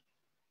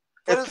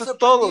 Fueron Esto es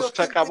todo, sorprendidos,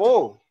 se gente.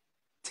 acabó.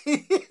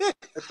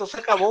 Esto se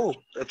acabó.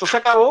 Esto se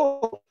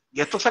acabó.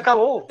 Y esto se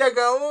acabó. Se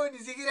acabó, ni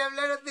siquiera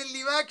hablaron del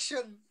live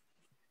action.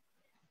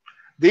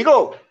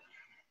 Digo,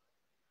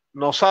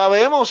 no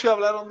sabemos si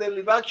hablaron del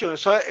live action.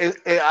 Eso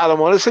a lo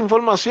mejor esa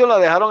información la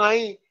dejaron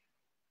ahí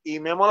y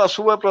Memo la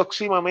sube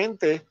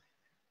próximamente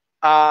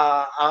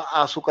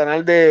a su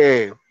canal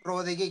de...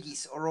 Robotech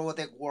X o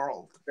Robotech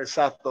World.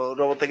 Exacto,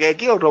 Robotech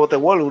X o Robotech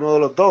World, uno de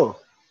los dos.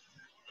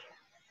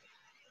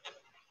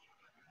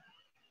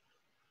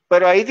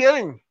 Pero ahí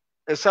tienen.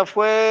 Esa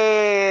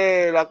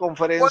fue la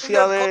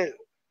conferencia de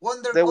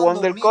WonderCon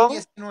WonderCon.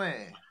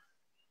 2019.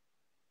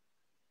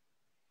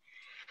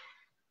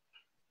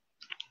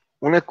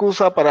 Una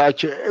excusa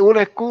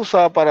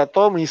para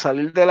Tommy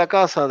salir de la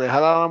casa,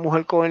 dejar a la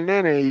mujer con el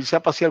nene e irse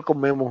a pasear con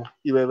Memo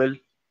y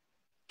beber.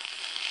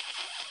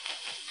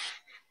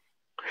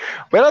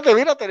 Espérate,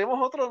 mira, tenemos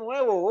otro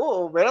nuevo.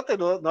 Oh, espérate,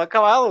 no ha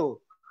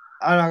acabado.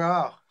 Ah,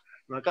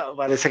 lo acabado.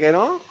 Parece que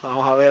no.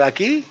 Vamos a ver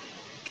aquí.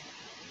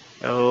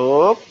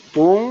 Oh,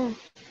 pum.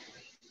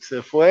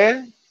 Se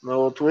fue.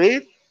 Nuevo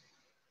tweet.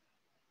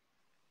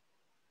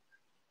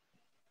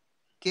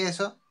 ¿Qué es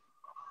eso?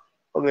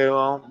 Ok,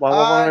 vamos a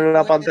poner El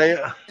la juguete de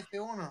pantalla.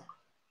 F1.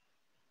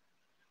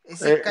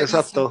 Ese es carísimo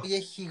Exacto. y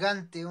es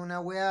gigante, una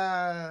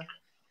wea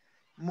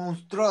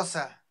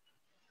monstruosa.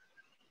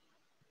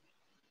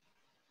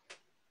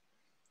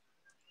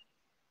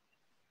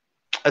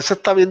 Ese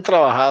está bien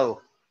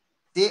trabajado.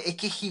 Sí, es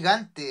que es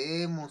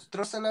gigante, es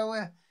monstruosa la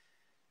wea.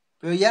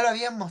 Pero ya lo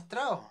habían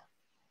mostrado.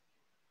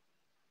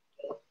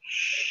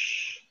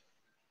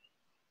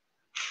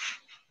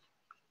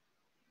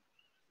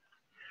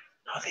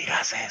 No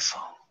digas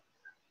eso.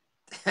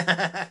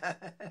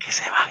 Que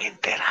se van a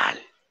enterar.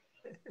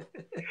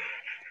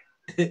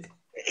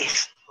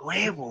 Es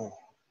nuevo.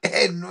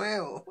 Es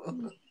nuevo.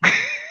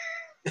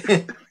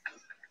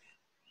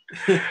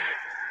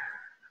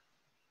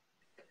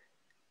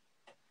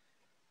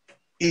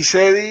 Y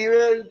se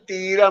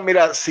divertirá.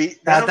 Mira, sí,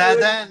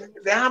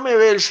 déjame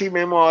ver si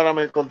Memo ahora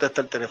me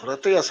contesta el teléfono.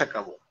 Esto ya se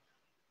acabó.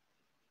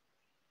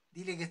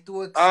 Dile que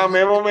estuvo Ah, excelente.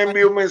 Memo me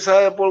envió un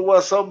mensaje por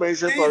WhatsApp. ¿Qué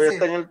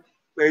dice?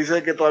 Me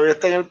dice que todavía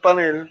está en el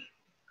panel.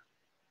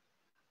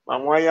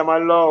 Vamos a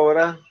llamarlo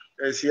ahora.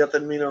 A ver si ya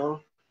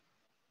terminó.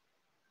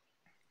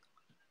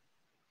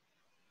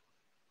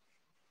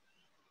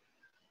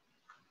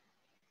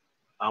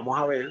 Vamos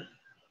a ver.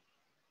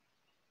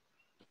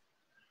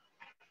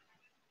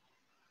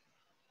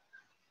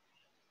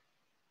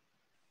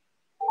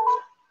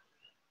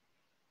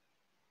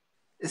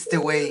 Este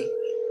güey.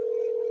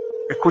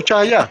 ¿Escucha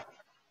allá?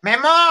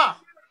 ¡Memo!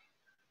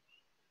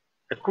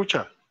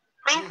 ¿Escucha?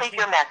 Please leave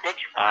your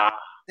message. Ah,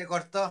 Te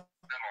cortó.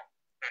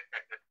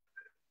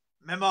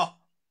 Memo.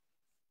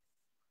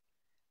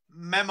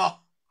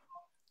 Memo.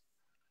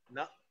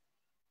 no.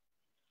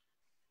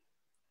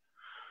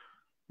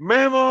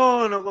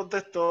 Memo no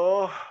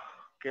contestó.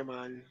 Qué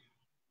mal.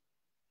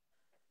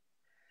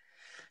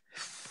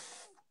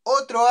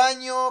 Otro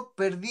año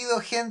perdido,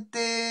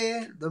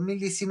 gente.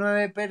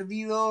 2019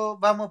 perdido.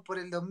 Vamos por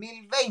el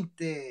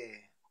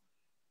 2020.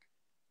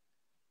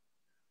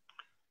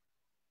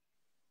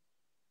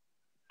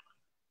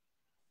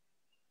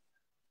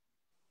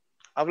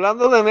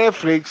 Hablando de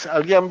Netflix,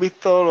 ¿alguien ha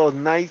visto los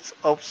Knights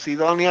of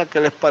Sidonia?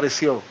 ¿Qué les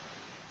pareció?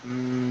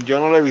 Yo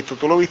no lo he visto.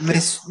 ¿Tú lo viste?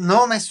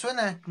 No, me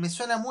suena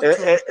mucho.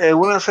 Es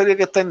una serie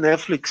que está en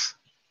Netflix.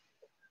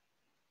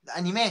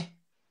 Anime.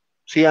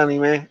 Sí,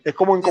 anime. Es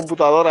como en Es-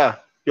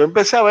 computadora. Yo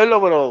empecé a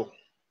verlo, pero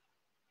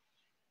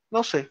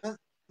no sé. no,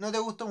 no te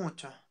gustó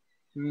mucho.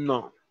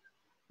 No.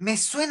 Me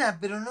suena,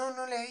 pero no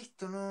la he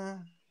visto,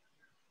 no.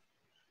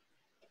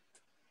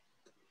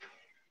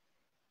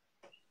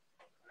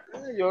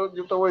 Yo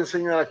te voy a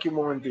enseñar aquí un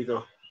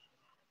momentito.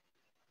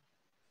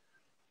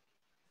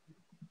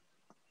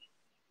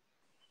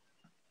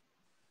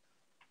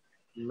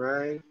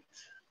 Night.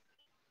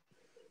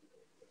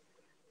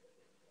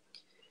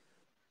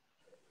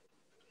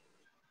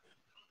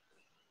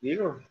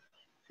 Digo,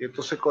 si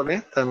esto se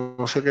conecta,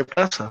 no sé qué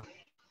pasa.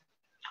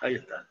 Ahí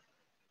está.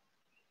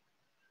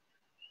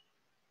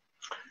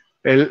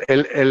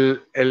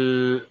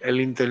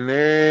 El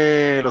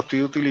internet lo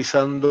estoy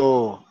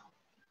utilizando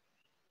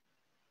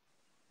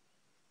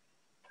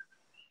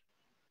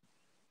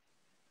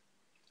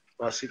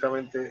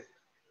básicamente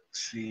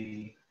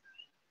si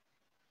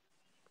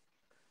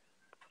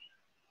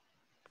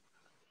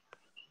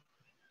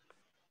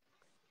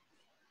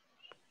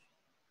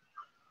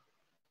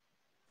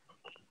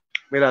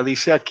mira,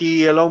 dice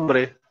aquí el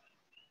hombre,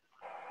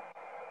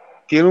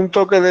 tiene un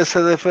toque de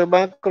CDF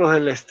macros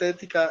en la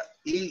estética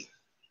y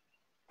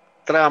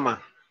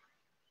trama.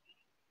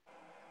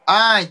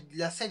 Ah,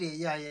 la serie,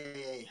 ya.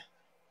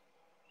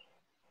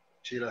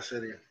 Sí, la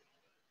serie.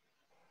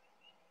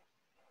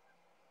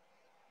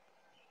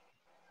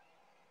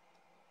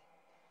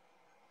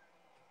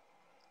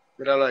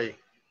 Míralo ahí.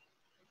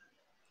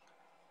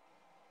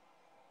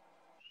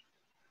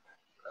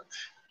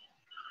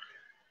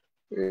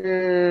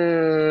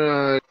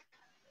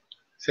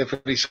 Se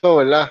frizó,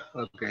 ¿verdad?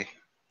 Ok.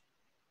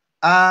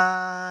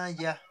 Ah,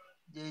 ya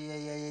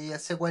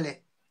sé cuál es.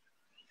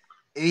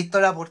 He visto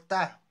la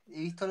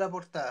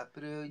portada,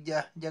 pero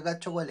ya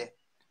cacho cuál es.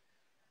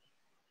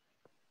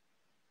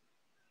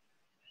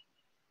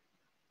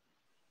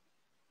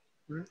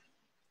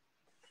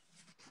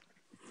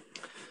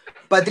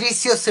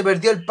 Patricio se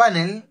perdió el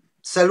panel.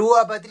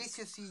 Saluda a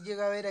Patricio si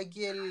llega a ver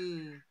aquí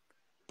el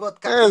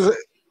podcast.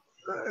 Es-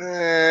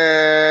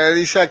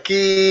 dice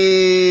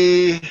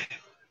aquí,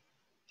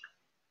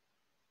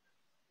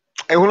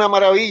 es una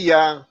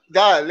maravilla.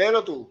 Ya,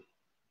 léelo tú.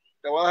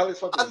 Te voy a dejar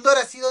eso a ti.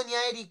 Andorra Sidonia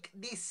Eric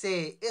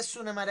dice, es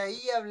una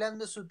maravilla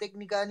hablando de su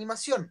técnica de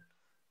animación.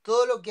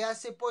 Todo lo que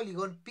hace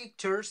Polygon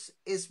Pictures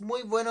es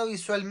muy bueno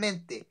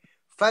visualmente.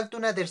 Falta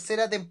una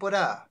tercera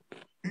temporada.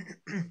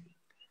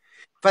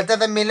 Falta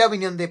también la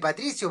opinión de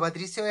Patricio.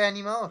 Patricio es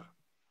animador.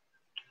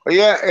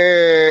 Oye,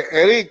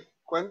 Eric,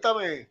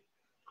 cuéntame,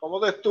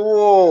 ¿cómo te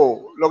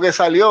estuvo lo que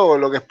salió,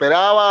 lo que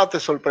esperaba, te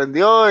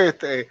sorprendió?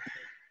 De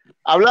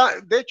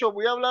hecho,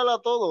 voy a hablar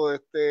a todo.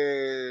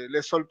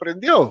 ¿Les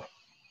sorprendió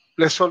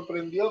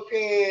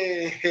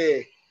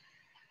que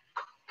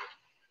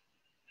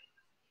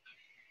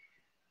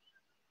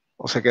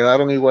o se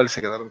quedaron igual,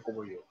 se quedaron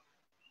como yo?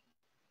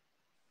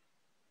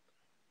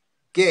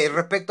 ¿Qué?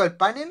 Respecto al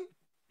panel,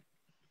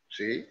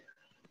 Sí.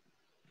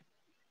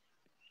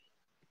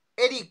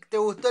 Eric, ¿te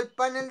gustó el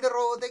panel de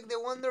Robotech de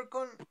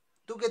WonderCon?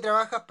 Tú que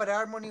trabajas para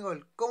Harmony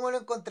Gold, ¿cómo lo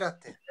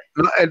encontraste?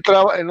 No,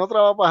 él no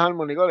trabaja para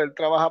Harmony Gold, él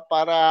trabaja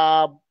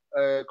para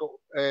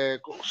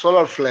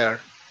Solar Flare.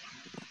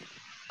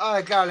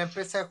 Ah, claro, la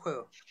empresa de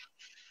juego.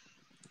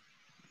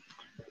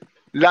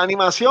 La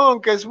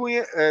animación, que es muy,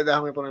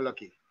 déjame ponerlo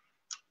aquí.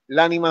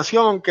 La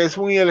animación, que es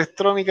muy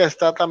electrónica,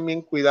 está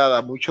también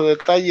cuidada, mucho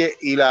detalle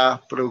y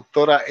la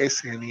productora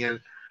es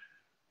genial.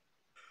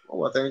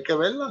 Voy a tener que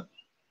verla.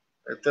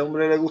 A este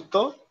hombre le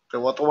gustó. Te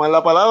voy a tomar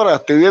la palabra.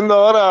 Estoy viendo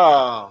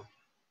ahora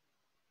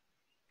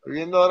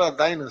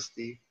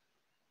Dynasty.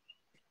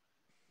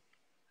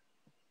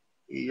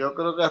 Y yo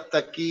creo que hasta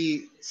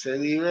aquí se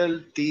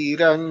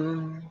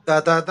divertirán.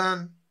 Ta, ta,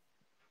 tan.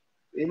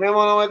 Y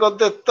Memo no me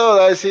contestó.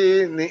 A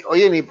decir,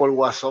 oye, ni por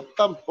WhatsApp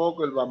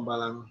tampoco el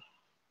bambalán.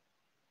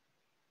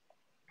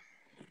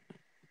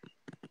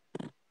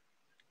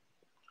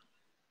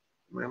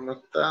 Memo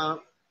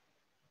está.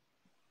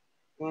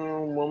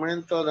 Un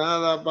momento,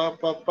 nada, pa.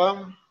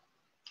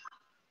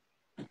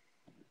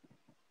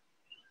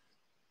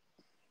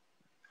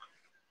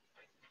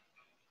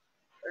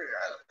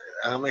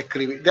 Déjame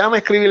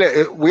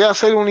escribirle. Voy a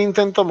hacer un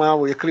intento más.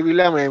 Voy a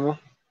escribirle a Memo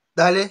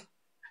Dale.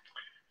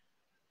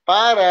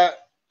 para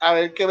a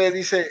ver qué me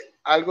dice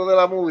algo de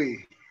la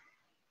movie.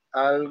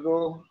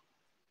 Algo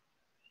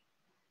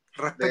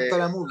Respecto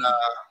de a la la movie.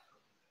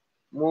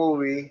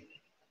 movie.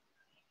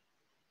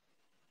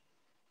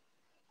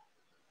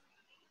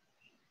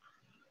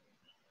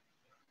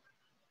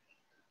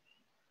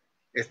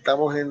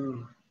 Estamos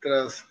en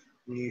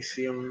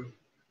transmisión.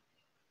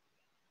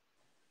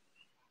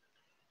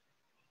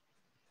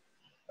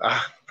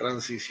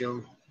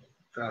 Transición.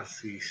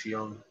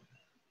 Transición.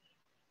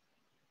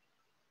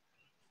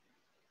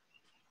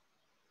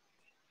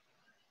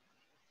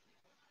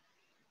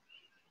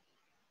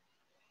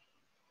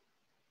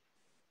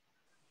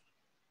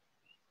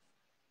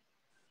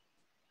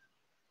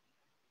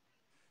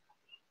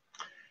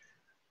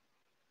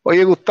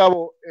 Oye,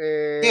 Gustavo,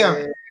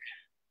 Dígame.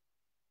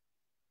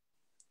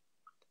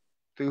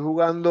 estoy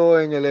jugando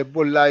en el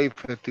Xbox Live,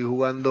 estoy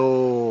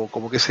jugando,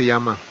 ¿cómo que se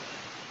llama?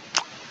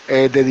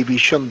 The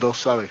Division 2,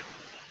 ¿sabes?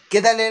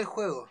 ¿Qué tal es el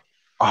juego?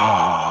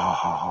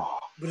 Ah,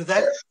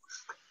 ¿Brutal?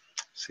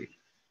 sí,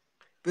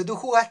 ¿Pero tú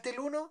jugaste el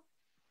 1?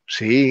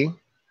 sí,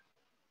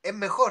 Es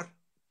mejor.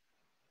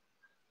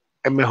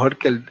 es mejor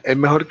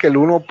que el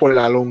uno por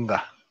la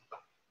longa.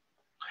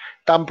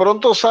 Tan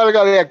pronto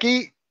salga de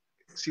aquí,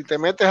 si te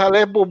metes al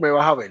Xbox me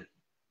vas a ver.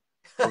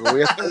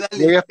 Porque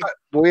Dale.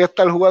 voy a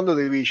estar jugando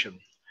Division.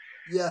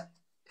 Ya.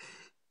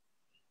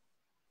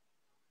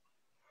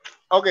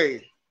 Ok,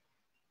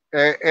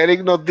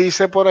 Eric nos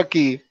dice por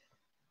aquí,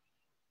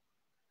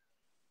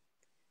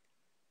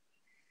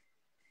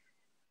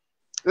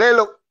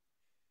 léelo.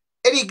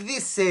 Eric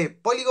dice,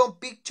 Polygon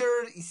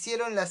Pictures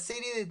hicieron la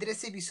serie de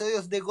 3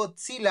 episodios de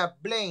Godzilla,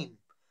 Blame.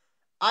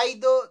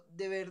 Aido,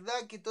 de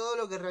verdad que todo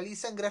lo que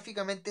realizan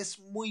gráficamente es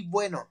muy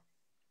bueno.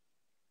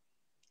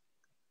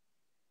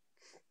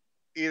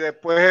 Y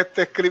después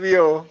este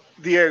escribió,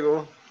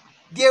 Diego.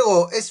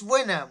 Diego, es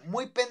buena,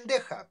 muy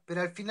pendeja,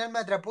 pero al final me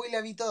atrapó y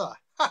la vi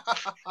toda.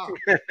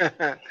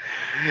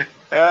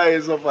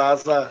 Eso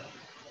pasa.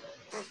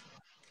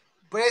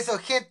 Por eso,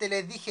 gente,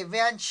 les dije,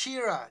 vean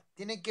She-Ra.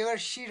 Tienen que ver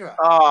She-Ra.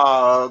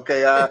 Ah, ok.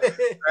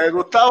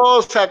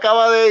 Gustavo se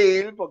acaba de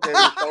ir porque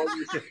Gustavo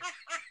dice,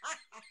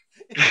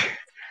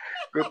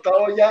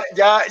 Gustavo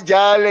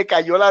ya le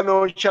cayó la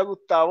noche a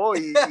Gustavo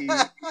y,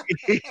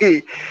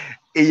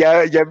 y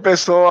ya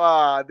empezó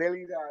a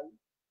delirar.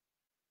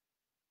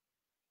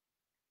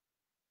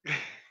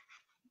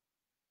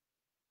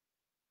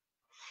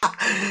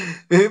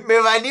 Me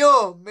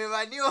baneó, me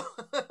baneó.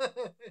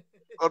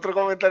 Otro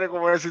comentario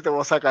como ese y te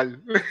voy a sacar.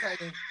 Está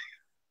bien.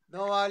 No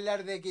vamos a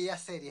hablar de aquella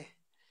serie.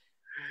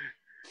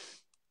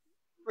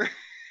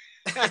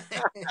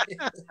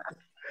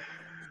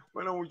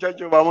 Bueno,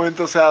 muchachos, vamos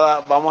entonces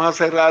vamos a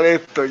cerrar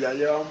esto. Ya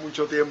llevamos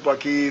mucho tiempo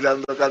aquí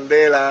dando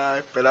candela,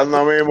 esperando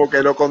a Memo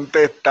que no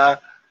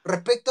contesta.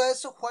 Respecto a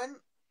eso,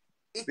 Juan,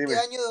 este Dime.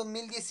 año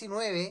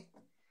 2019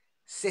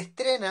 se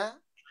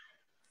estrena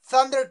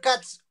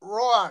Thundercats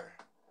Roar.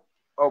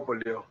 Oh,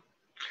 por Dios.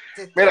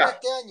 Se estrena Mira,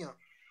 este año.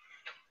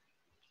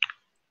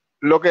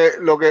 lo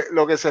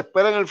que se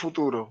espera en el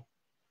futuro,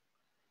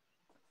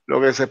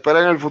 lo que se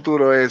espera en el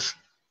futuro es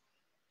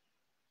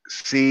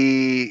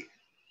si,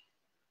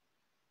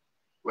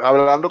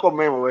 hablando con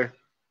Memo,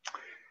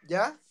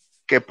 ¿Ya?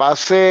 que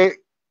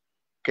pase,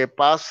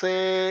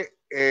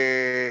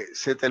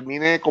 se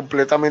termine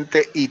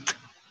completamente IT,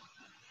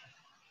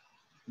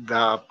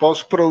 la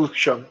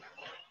post-production,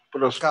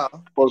 pros,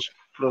 Claro.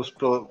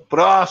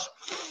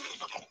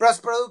 Cross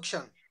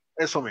Production.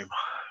 eso mismo.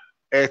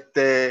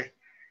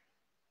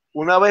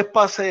 Una vez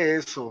pase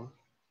eso,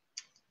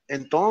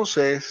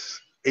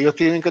 entonces ellos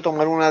tienen que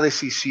tomar una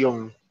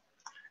decisión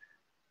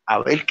a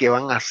ver qué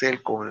van a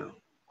hacer con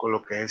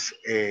lo que es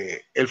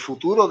el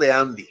futuro de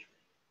Andy.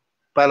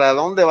 ¿Para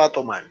dónde va a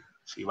tomar?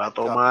 Si va a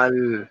Claro. tomar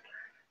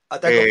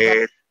Attack of eh,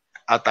 Titan.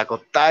 Attack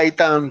of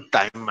Titan,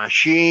 Time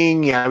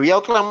Machine, y había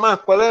otra más.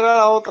 ¿Cuál era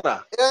la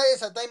otra? Era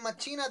esa, Time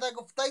Machine, Attack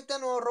of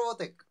Titan o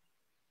Robotech.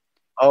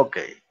 Ok.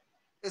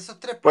 Esos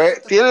tres Pues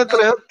proyectos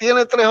terminaron.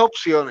 tiene tres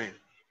opciones.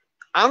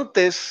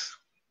 Antes,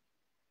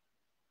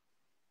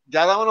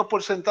 ya dábamos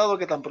por sentado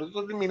que tan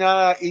pronto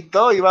terminara y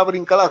todo iba a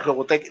brincar a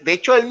Robotech. De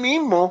hecho, él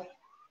mismo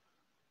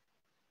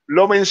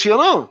lo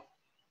mencionó,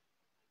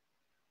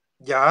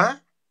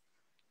 ¿Ya?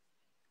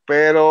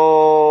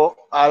 pero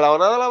a la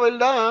hora de la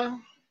verdad,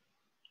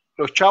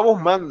 los chavos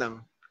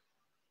mandan.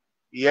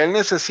 Y él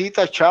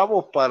necesita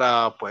chavos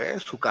para,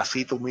 pues, su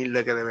casita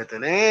humilde que debe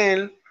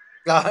tener,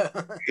 Claro.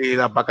 y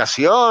las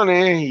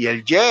vacaciones, y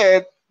el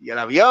jet, y el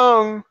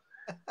avión.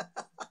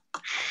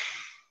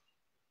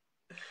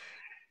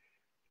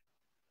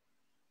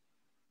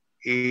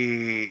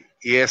 Y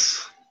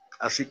es.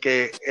 Así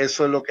que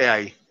eso es lo que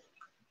hay.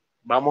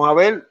 Vamos a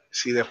ver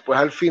si después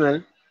al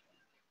final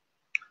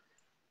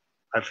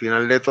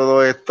de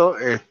todo esto,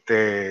 pues,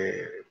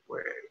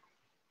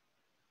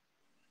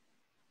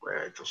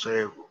 pues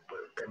entonces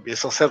pues,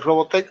 empieza a hacer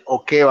Robotech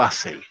o qué va a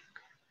hacer.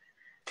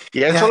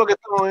 Y eso es Mira, lo que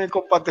estamos en el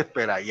compás de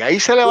espera. Y ahí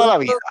se le lo va la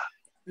vida. único,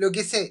 lo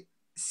que sé,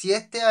 si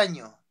este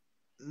año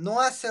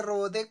no hace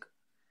Robotech,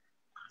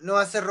 no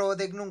va a hacer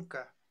Robotech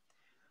nunca.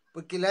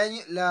 Porque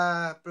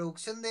la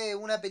producción de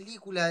una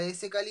película de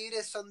ese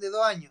calibre son de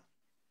 2 años.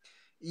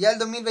 Y ya el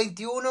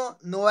 2021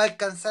 no va a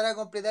alcanzar a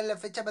completar la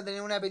fecha para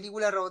tener una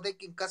película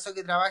Robotech en caso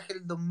que trabaje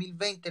el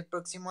 2020, el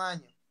próximo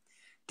año.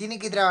 Tiene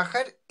que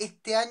trabajar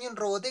este año en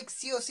Robotech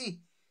sí o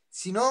sí.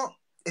 Si no,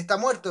 está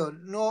muerto.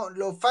 No,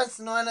 los fans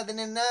no van a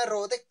tener nada de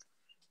Robotech.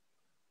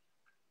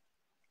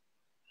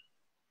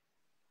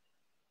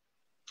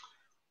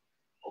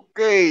 Ok,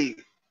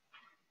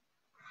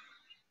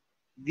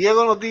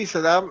 Diego nos dice,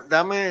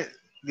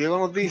 Diego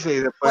nos dice y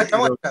después...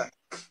 Muestra.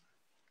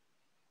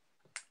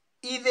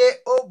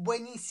 IDO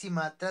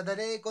buenísima,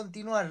 trataré de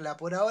continuarla.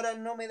 Por ahora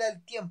no me da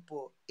el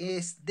tiempo.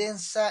 Es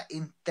densa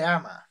en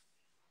trama.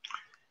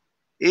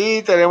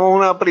 Y tenemos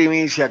una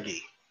primicia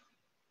aquí.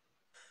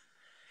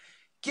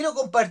 Quiero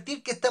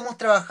compartir que estamos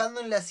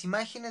trabajando en las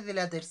imágenes de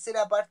la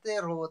tercera parte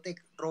de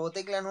Robotech.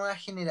 Robotech la nueva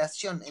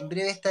generación. En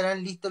breve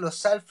estarán listos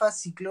los alfas,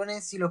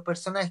 ciclones y los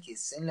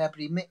personajes.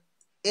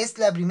 Es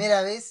la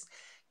primera vez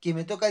que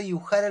me toca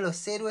dibujar a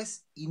los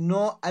héroes y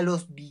no a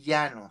los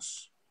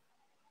villanos.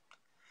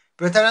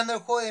 Pero está hablando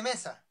del juego de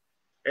mesa.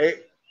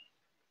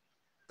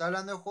 Está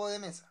hablando del juego de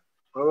mesa.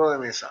 Juego de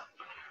mesa.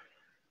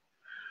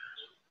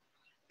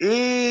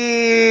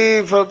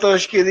 Y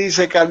Fotoshki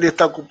dice que Andy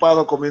está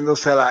ocupado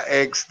comiéndose a la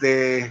ex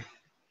de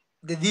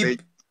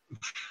Deep.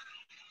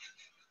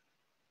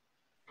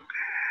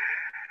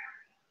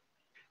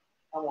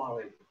 Vamos a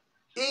ver.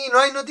 Y no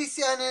hay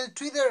noticia en el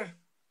Twitter.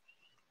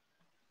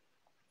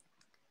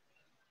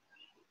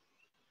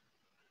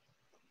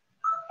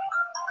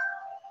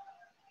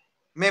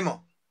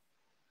 Memo.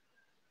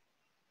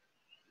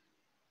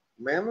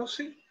 ¿Memo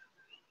sí?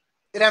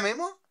 ¿Era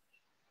Memo?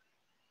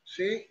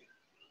 Sí.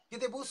 ¿Qué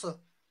te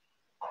puso?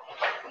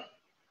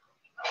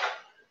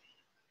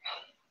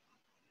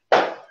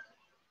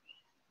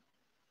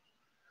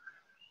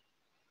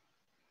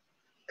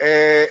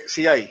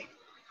 Sí hay.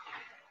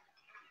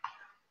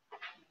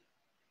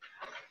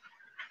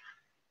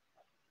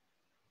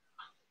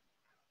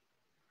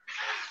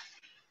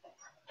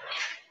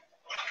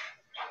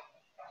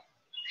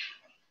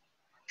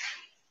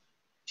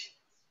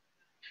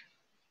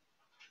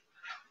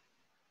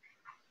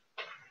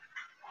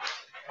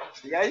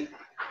 ¿Sí hay?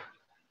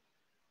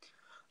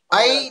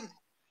 Hay...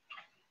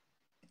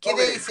 ¿Qué te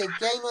Okay. dice?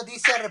 ¿Qué hay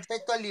noticias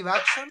respecto al live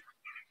action?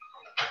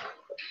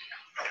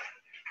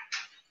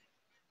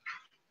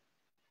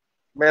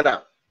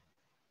 Mira.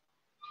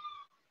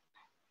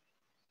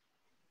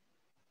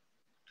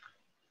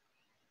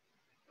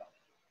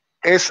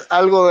 Es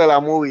algo de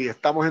la movie.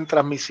 Estamos en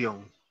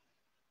transmisión.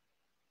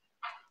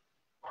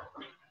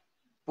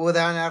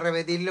 Puta, van a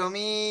repetir lo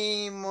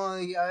mismo.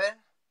 Y a ver.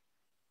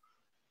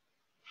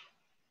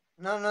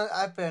 No,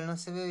 espera, no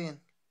se ve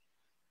bien.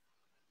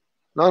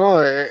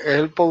 No, es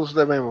el post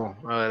de Memo.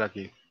 A ver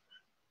aquí.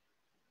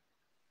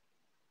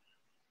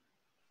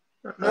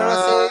 No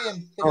se ve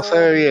bien, No se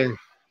ve bien.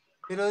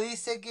 pero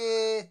dice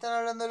que están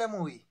hablando de la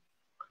movie.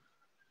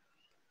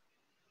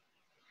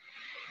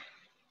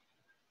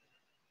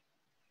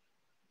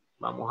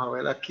 Vamos a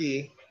ver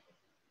aquí.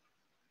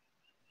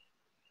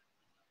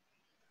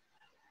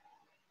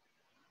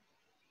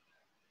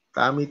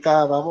 Está a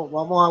mitad. Vamos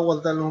a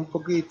aguantarnos un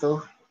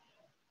poquito.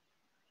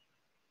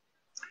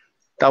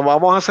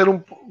 Vamos a hacer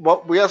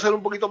voy a hacer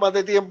un poquito más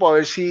de tiempo a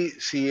ver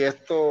si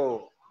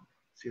esto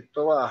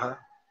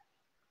baja.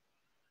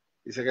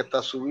 Dice que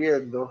está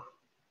subiendo.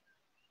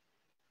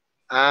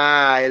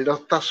 Él lo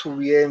está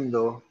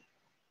subiendo.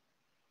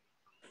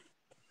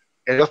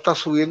 Él lo está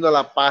subiendo a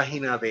la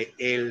página de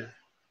él.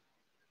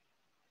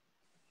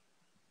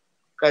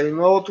 Hay un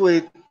nuevo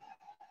tweet.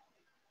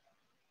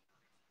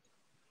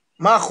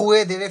 Más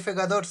juguete, el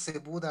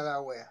F-14, puta la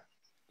wea.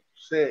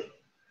 Sí.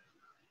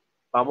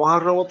 Vamos a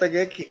Robotech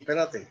X.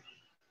 Espérate.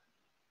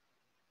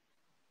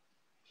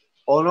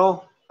 O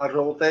no, a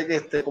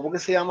Robotech ¿cómo que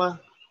se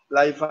llama?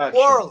 Live Action.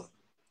 World.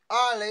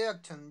 Live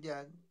action,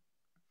 ya.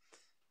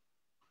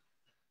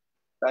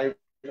 Live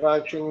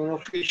Action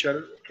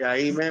Official, que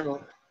ahí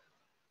Memo.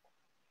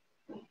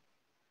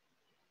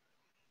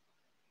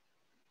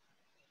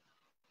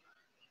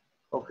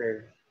 Ok.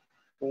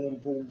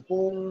 Pum, pum,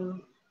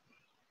 pum.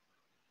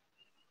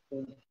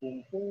 Pum,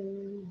 pum,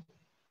 pum.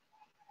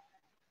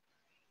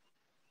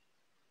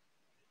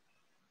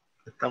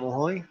 ¿Estamos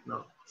hoy?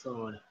 No, eso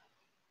no es.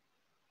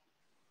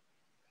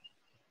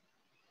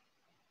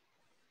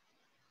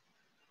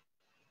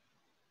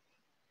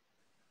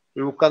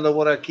 Estoy buscando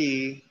por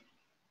aquí.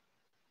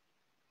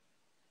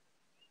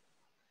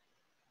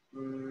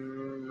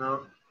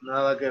 No,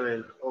 nada que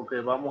ver. Ok,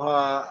 vamos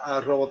a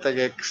Robotech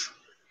X.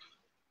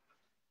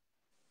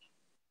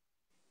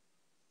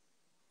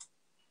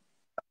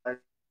 A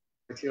ver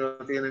si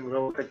lo tienen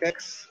Robotech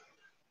X.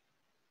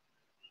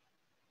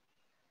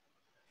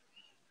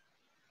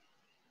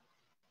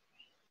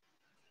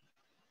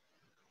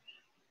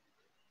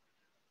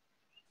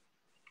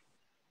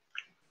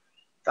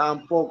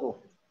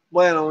 Tampoco.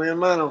 Bueno, mi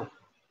hermano.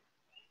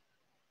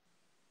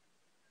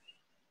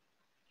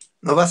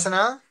 ¿No pasa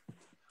nada?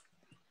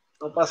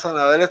 No pasa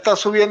nada. Él está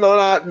subiendo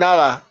ahora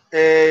nada.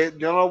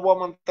 Yo no lo voy a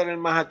mantener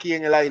más aquí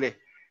en el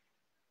aire.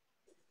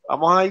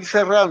 Vamos a ir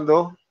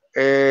cerrando.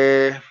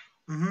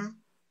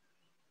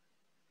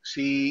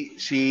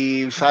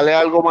 Si sale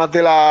algo más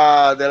de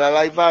la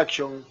live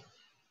action,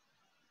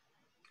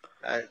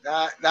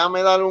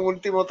 déjame dar un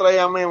último try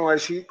a Memo, a ver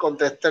si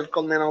contesta el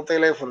condenado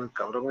teléfono, el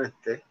cabrón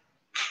este.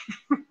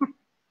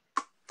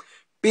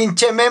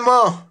 ¡Pinche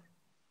Memo!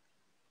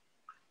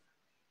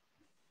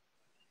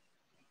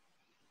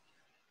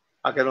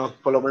 A que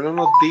por lo menos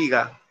nos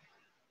diga.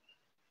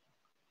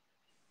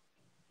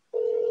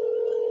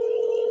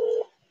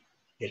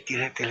 Él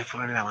tiene el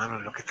teléfono en la mano,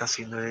 lo que está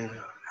haciendo es,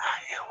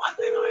 ay, es Juan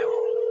de nuevo.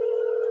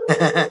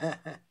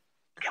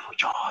 Que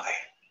mucho jode.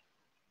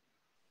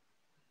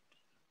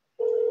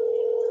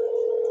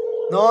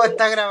 No,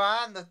 está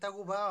grabando, está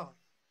ocupado.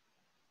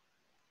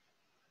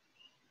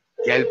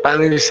 Ya el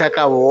panel se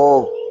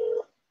acabó.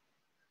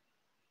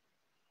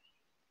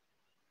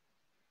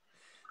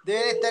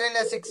 Deben estar en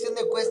la sección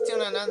de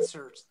Question and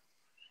Answers.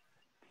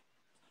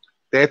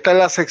 Esta es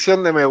la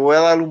sección de me voy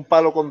a dar un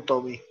palo con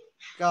Tommy.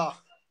 Oh,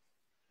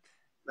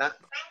 ¿Ah?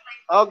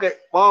 Ok,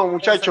 vamos voy a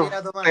muchachos.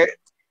 salir a tomar.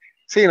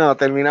 Sí, no,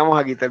 terminamos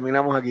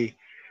aquí.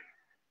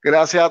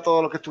 Gracias a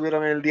todos los que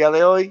estuvieron en el día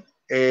de hoy.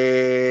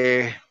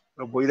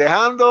 Los voy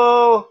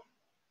dejando.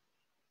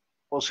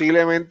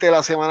 Posiblemente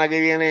la semana que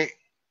viene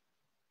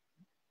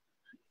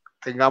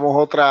tengamos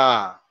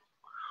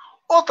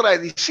otra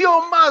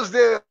edición más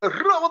de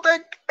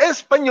Robotech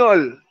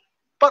Español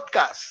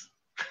Podcast.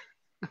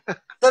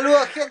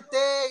 Saludos, gente.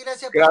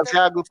 Gracias por Gracias,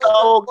 estar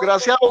Gustavo.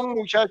 Gracias a los WonderCon.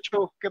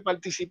 muchachos que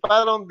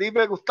participaron.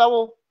 Dime,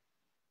 Gustavo.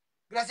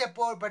 Gracias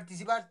por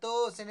participar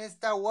todos en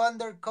esta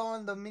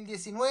WonderCon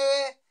 2019.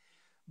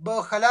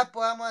 Ojalá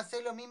podamos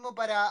hacer lo mismo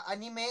para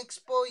Anime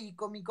Expo y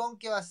Comic Con,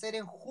 que va a ser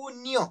en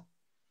junio.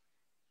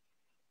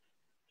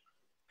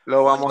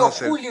 Lo vamos a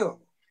hacer.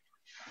 Julio.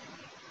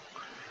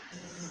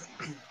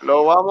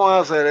 Lo vamos a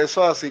hacer.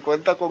 Eso así.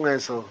 Cuenta con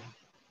eso.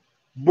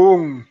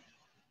 Boom.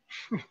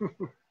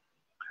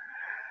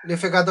 El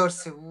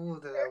F-14.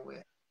 Puta la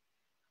wea.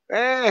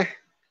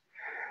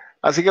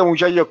 Así que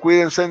muchachos,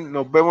 cuídense.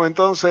 Nos vemos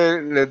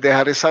entonces. Les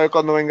dejaré saber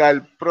cuando venga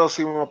el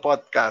próximo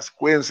podcast.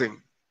 Cuídense.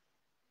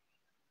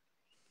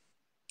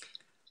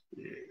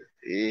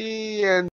 Y